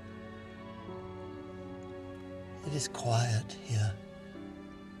 It is quiet here.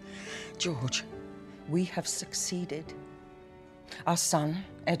 George, we have succeeded. Our son,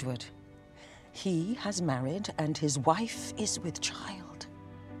 Edward, he has married and his wife is with child.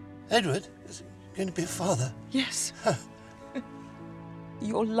 Edward is going to be a father? Yes.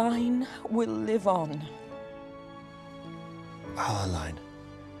 Your line will live on. Our line.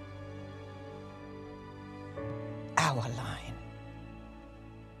 Our line.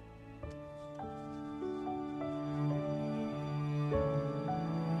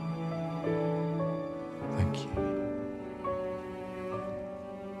 Thank you.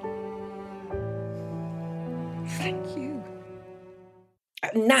 Thank you.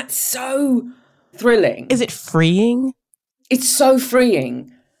 And that's so thrilling. Is it freeing? It's so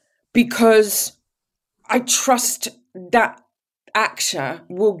freeing because I trust that actor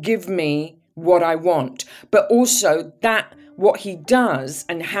will give me what I want, but also that what he does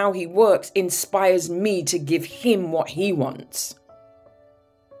and how he works inspires me to give him what he wants.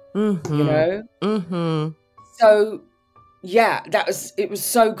 Mm-hmm. You know? Mm-hmm. So, yeah, it was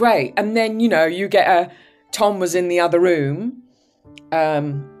so great. And then, you know, you get Tom was in the other room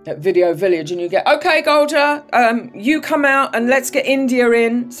at Video Village, and you get, okay, Golda, you come out and let's get India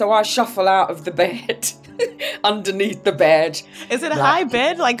in. So I shuffle out of the bed, underneath the bed. Is it a high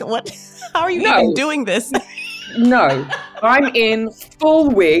bed? Like, what? How are you even doing this? No, I'm in full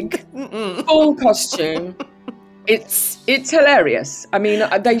wig, full costume. It's hilarious. I mean,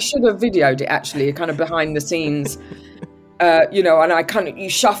 they should have videoed it actually, kind of behind the scenes, you know. And you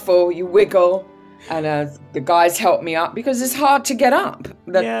shuffle, you wiggle, and the guys help me up because it's hard to get up.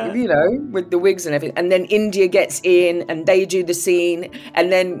 You know, with the wigs and everything. And then India gets in, and they do the scene,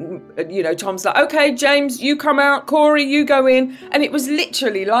 and then you know, Tom's like, "Okay, James, you come out. Corey, you go in," and it was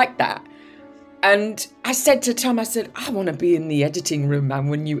literally like that. And I said to Tom, I said, I want to be in the editing room, man,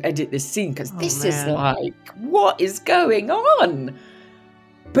 when you edit this scene, because this is like, what is going on?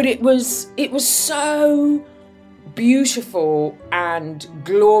 But it was so beautiful and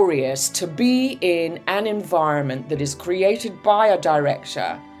glorious to be in an environment that is created by a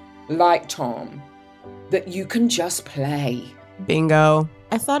director like Tom, that you can just play. Bingo.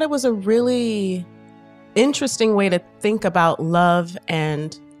 I thought it was a really interesting way to think about love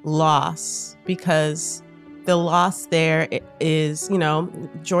and loss, because the loss there is, you know,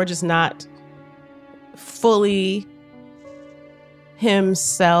 George is not fully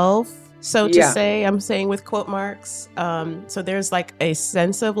himself, so to say. I'm saying with quote marks. So there's like a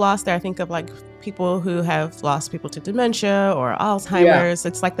sense of loss there. I think of like people who have lost people to dementia or Alzheimer's.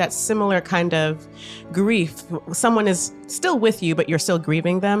 It's like that similar kind of grief. Someone is still with you, but you're still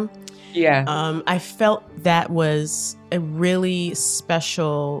grieving them. Yeah. I felt that was a really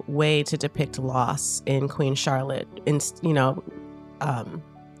special way to depict loss in Queen Charlotte. And, you know,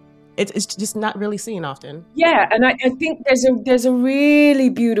 it's just not really seen often. Yeah, and I think there's a really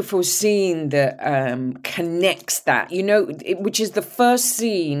beautiful scene that connects that, you know, which is the first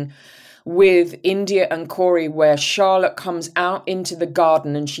scene with India and Corey, where Charlotte comes out into the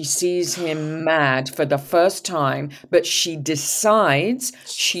garden and she sees him mad for the first time, but she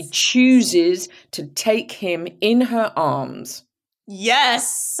chooses to take him in her arms.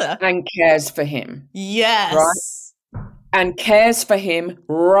 Yes. And cares for him. Yes. Right? And cares for him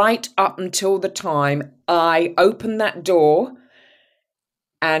right up until the time I open that door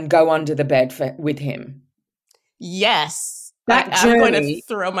and go under the bed with him. Yes. That I'm going journey, to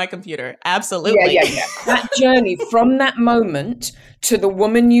throw my computer. Absolutely. Yeah. That journey from that moment to the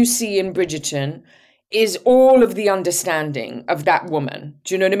woman you see in Bridgerton is all of the understanding of that woman.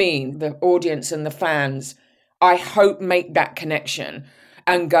 Do you know what I mean? The audience and the fans, I hope, make that connection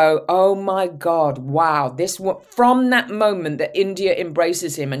and go, oh my God, wow. From that moment that India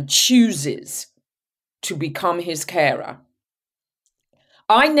embraces him and chooses to become his carer.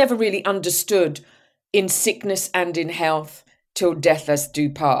 I never really understood in sickness and in health till death us do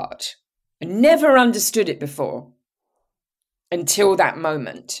part. I never understood it before until that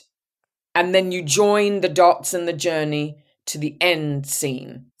moment. And then you join the dots and the journey to the end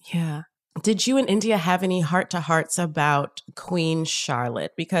scene. Yeah. Did you and India have any heart-to-hearts about Queen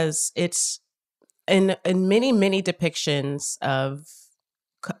Charlotte? Because it's in many, many depictions of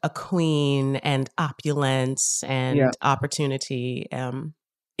a queen and opulence and opportunity,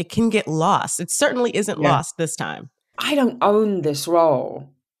 it can get lost. It certainly isn't lost this time. I don't own this role.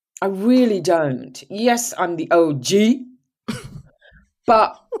 I really don't. Yes, I'm the OG,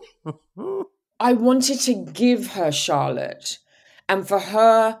 but I wanted to give her Charlotte and for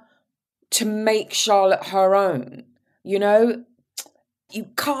her to make Charlotte her own. You know, you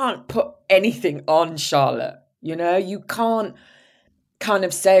can't put anything on Charlotte. You know, you can't kind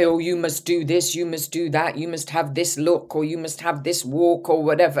of say, oh, you must do this, you must do that, you must have this look, or you must have this walk, or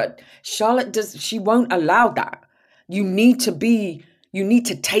whatever. She won't allow that. You need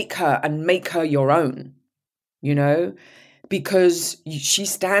to take her and make her your own, you know, because she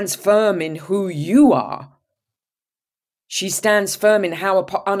stands firm in who you are. She stands firm in how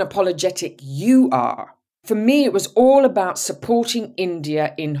unapologetic you are. For me, it was all about supporting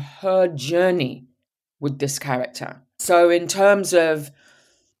India in her journey with this character. So in terms of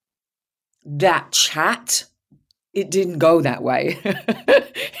that chat, it didn't go that way.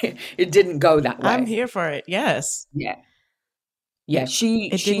 It didn't go that way. I'm here for it. Yes. Yeah. Yeah, she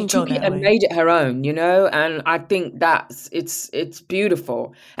didn't took go it that and way. made it her own, you know, and I think it's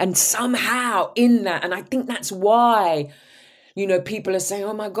beautiful. And somehow in that, and I think that's why, you know, people are saying,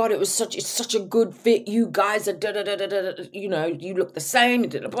 "Oh my God, it's such a good fit. You guys are da da da da da. You know, you look the same. You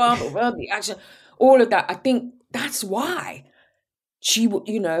did blah blah blah. The action, all of that." I think that's why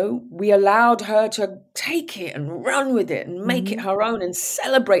you know, we allowed her to take it and run with it and make it her own and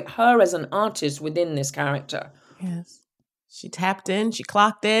celebrate her as an artist within this character. Yes. She tapped in, she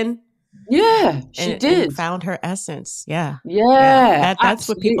clocked in. Yeah, she did. And found her essence. Yeah. Yeah. That's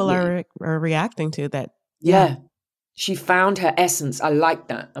what people are reacting to. That. Yeah. She found her essence. I like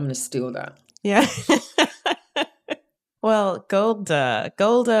that. I'm going to steal that. Yeah. Well, Golda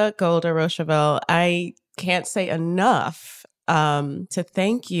Rosheuvel, I can't say enough to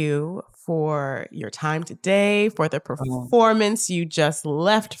thank you for your time today, for the performance you just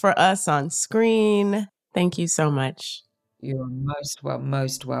left for us on screen. Thank you so much. You're most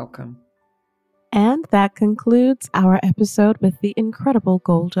welcome. And that concludes our episode with the incredible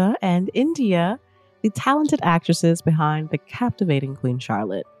Golda and India, the talented actresses behind the captivating Queen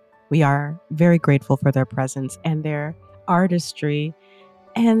Charlotte. We are very grateful for their presence and their artistry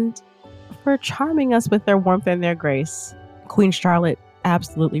and for charming us with their warmth and their grace. Queen Charlotte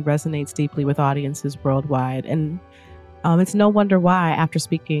absolutely resonates deeply with audiences worldwide. And it's no wonder why, after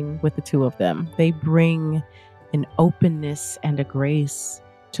speaking with the two of them, they bring an openness and a grace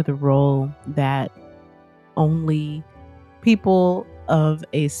to the role that only people of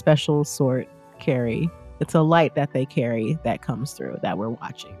a special sort carry. It's a light that they carry that comes through that we're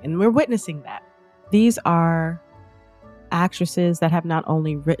watching, and we're witnessing that. These are actresses that have not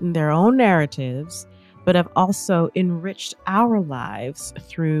only written their own narratives, but have also enriched our lives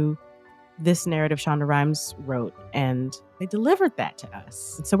through this narrative Shonda Rhimes wrote, and they delivered that to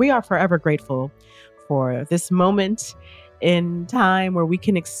us. So we are forever grateful for this moment in time where we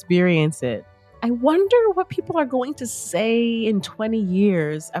can experience it. I wonder what people are going to say in 20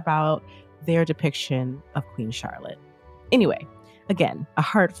 years about their depiction of Queen Charlotte. Anyway, again, a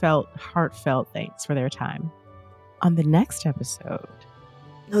heartfelt thanks for their time. On the next episode,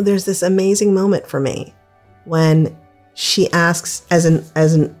 there's this amazing moment for me when she asks, as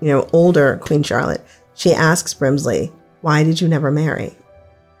an older Queen Charlotte, she asks Brimsley, "Why did you never marry?"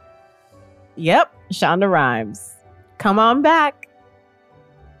 Yep, Shonda Rhimes. Come on back.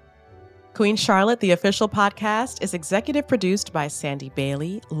 Queen Charlotte, the official podcast, is executive produced by Sandy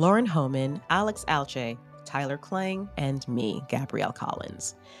Bailey, Lauren Homan, Alex Alche, Tyler Klang, and me, Gabrielle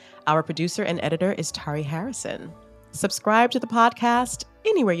Collins. Our producer and editor is Tari Harrison. Subscribe to the podcast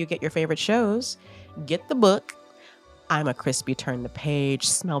anywhere you get your favorite shows. Get the book. I'm a crispy turn the page,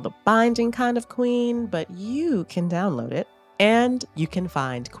 smell the binding kind of queen, but you can download it. And you can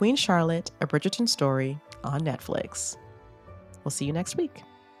find Queen Charlotte, A Bridgerton Story on Netflix. We'll see you next week.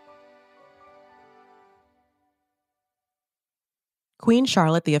 Queen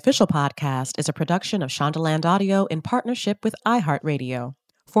Charlotte, the official podcast, is a production of Shondaland Audio in partnership with iHeartRadio.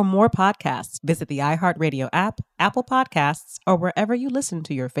 For more podcasts, visit the iHeartRadio app, Apple Podcasts, or wherever you listen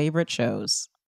to your favorite shows.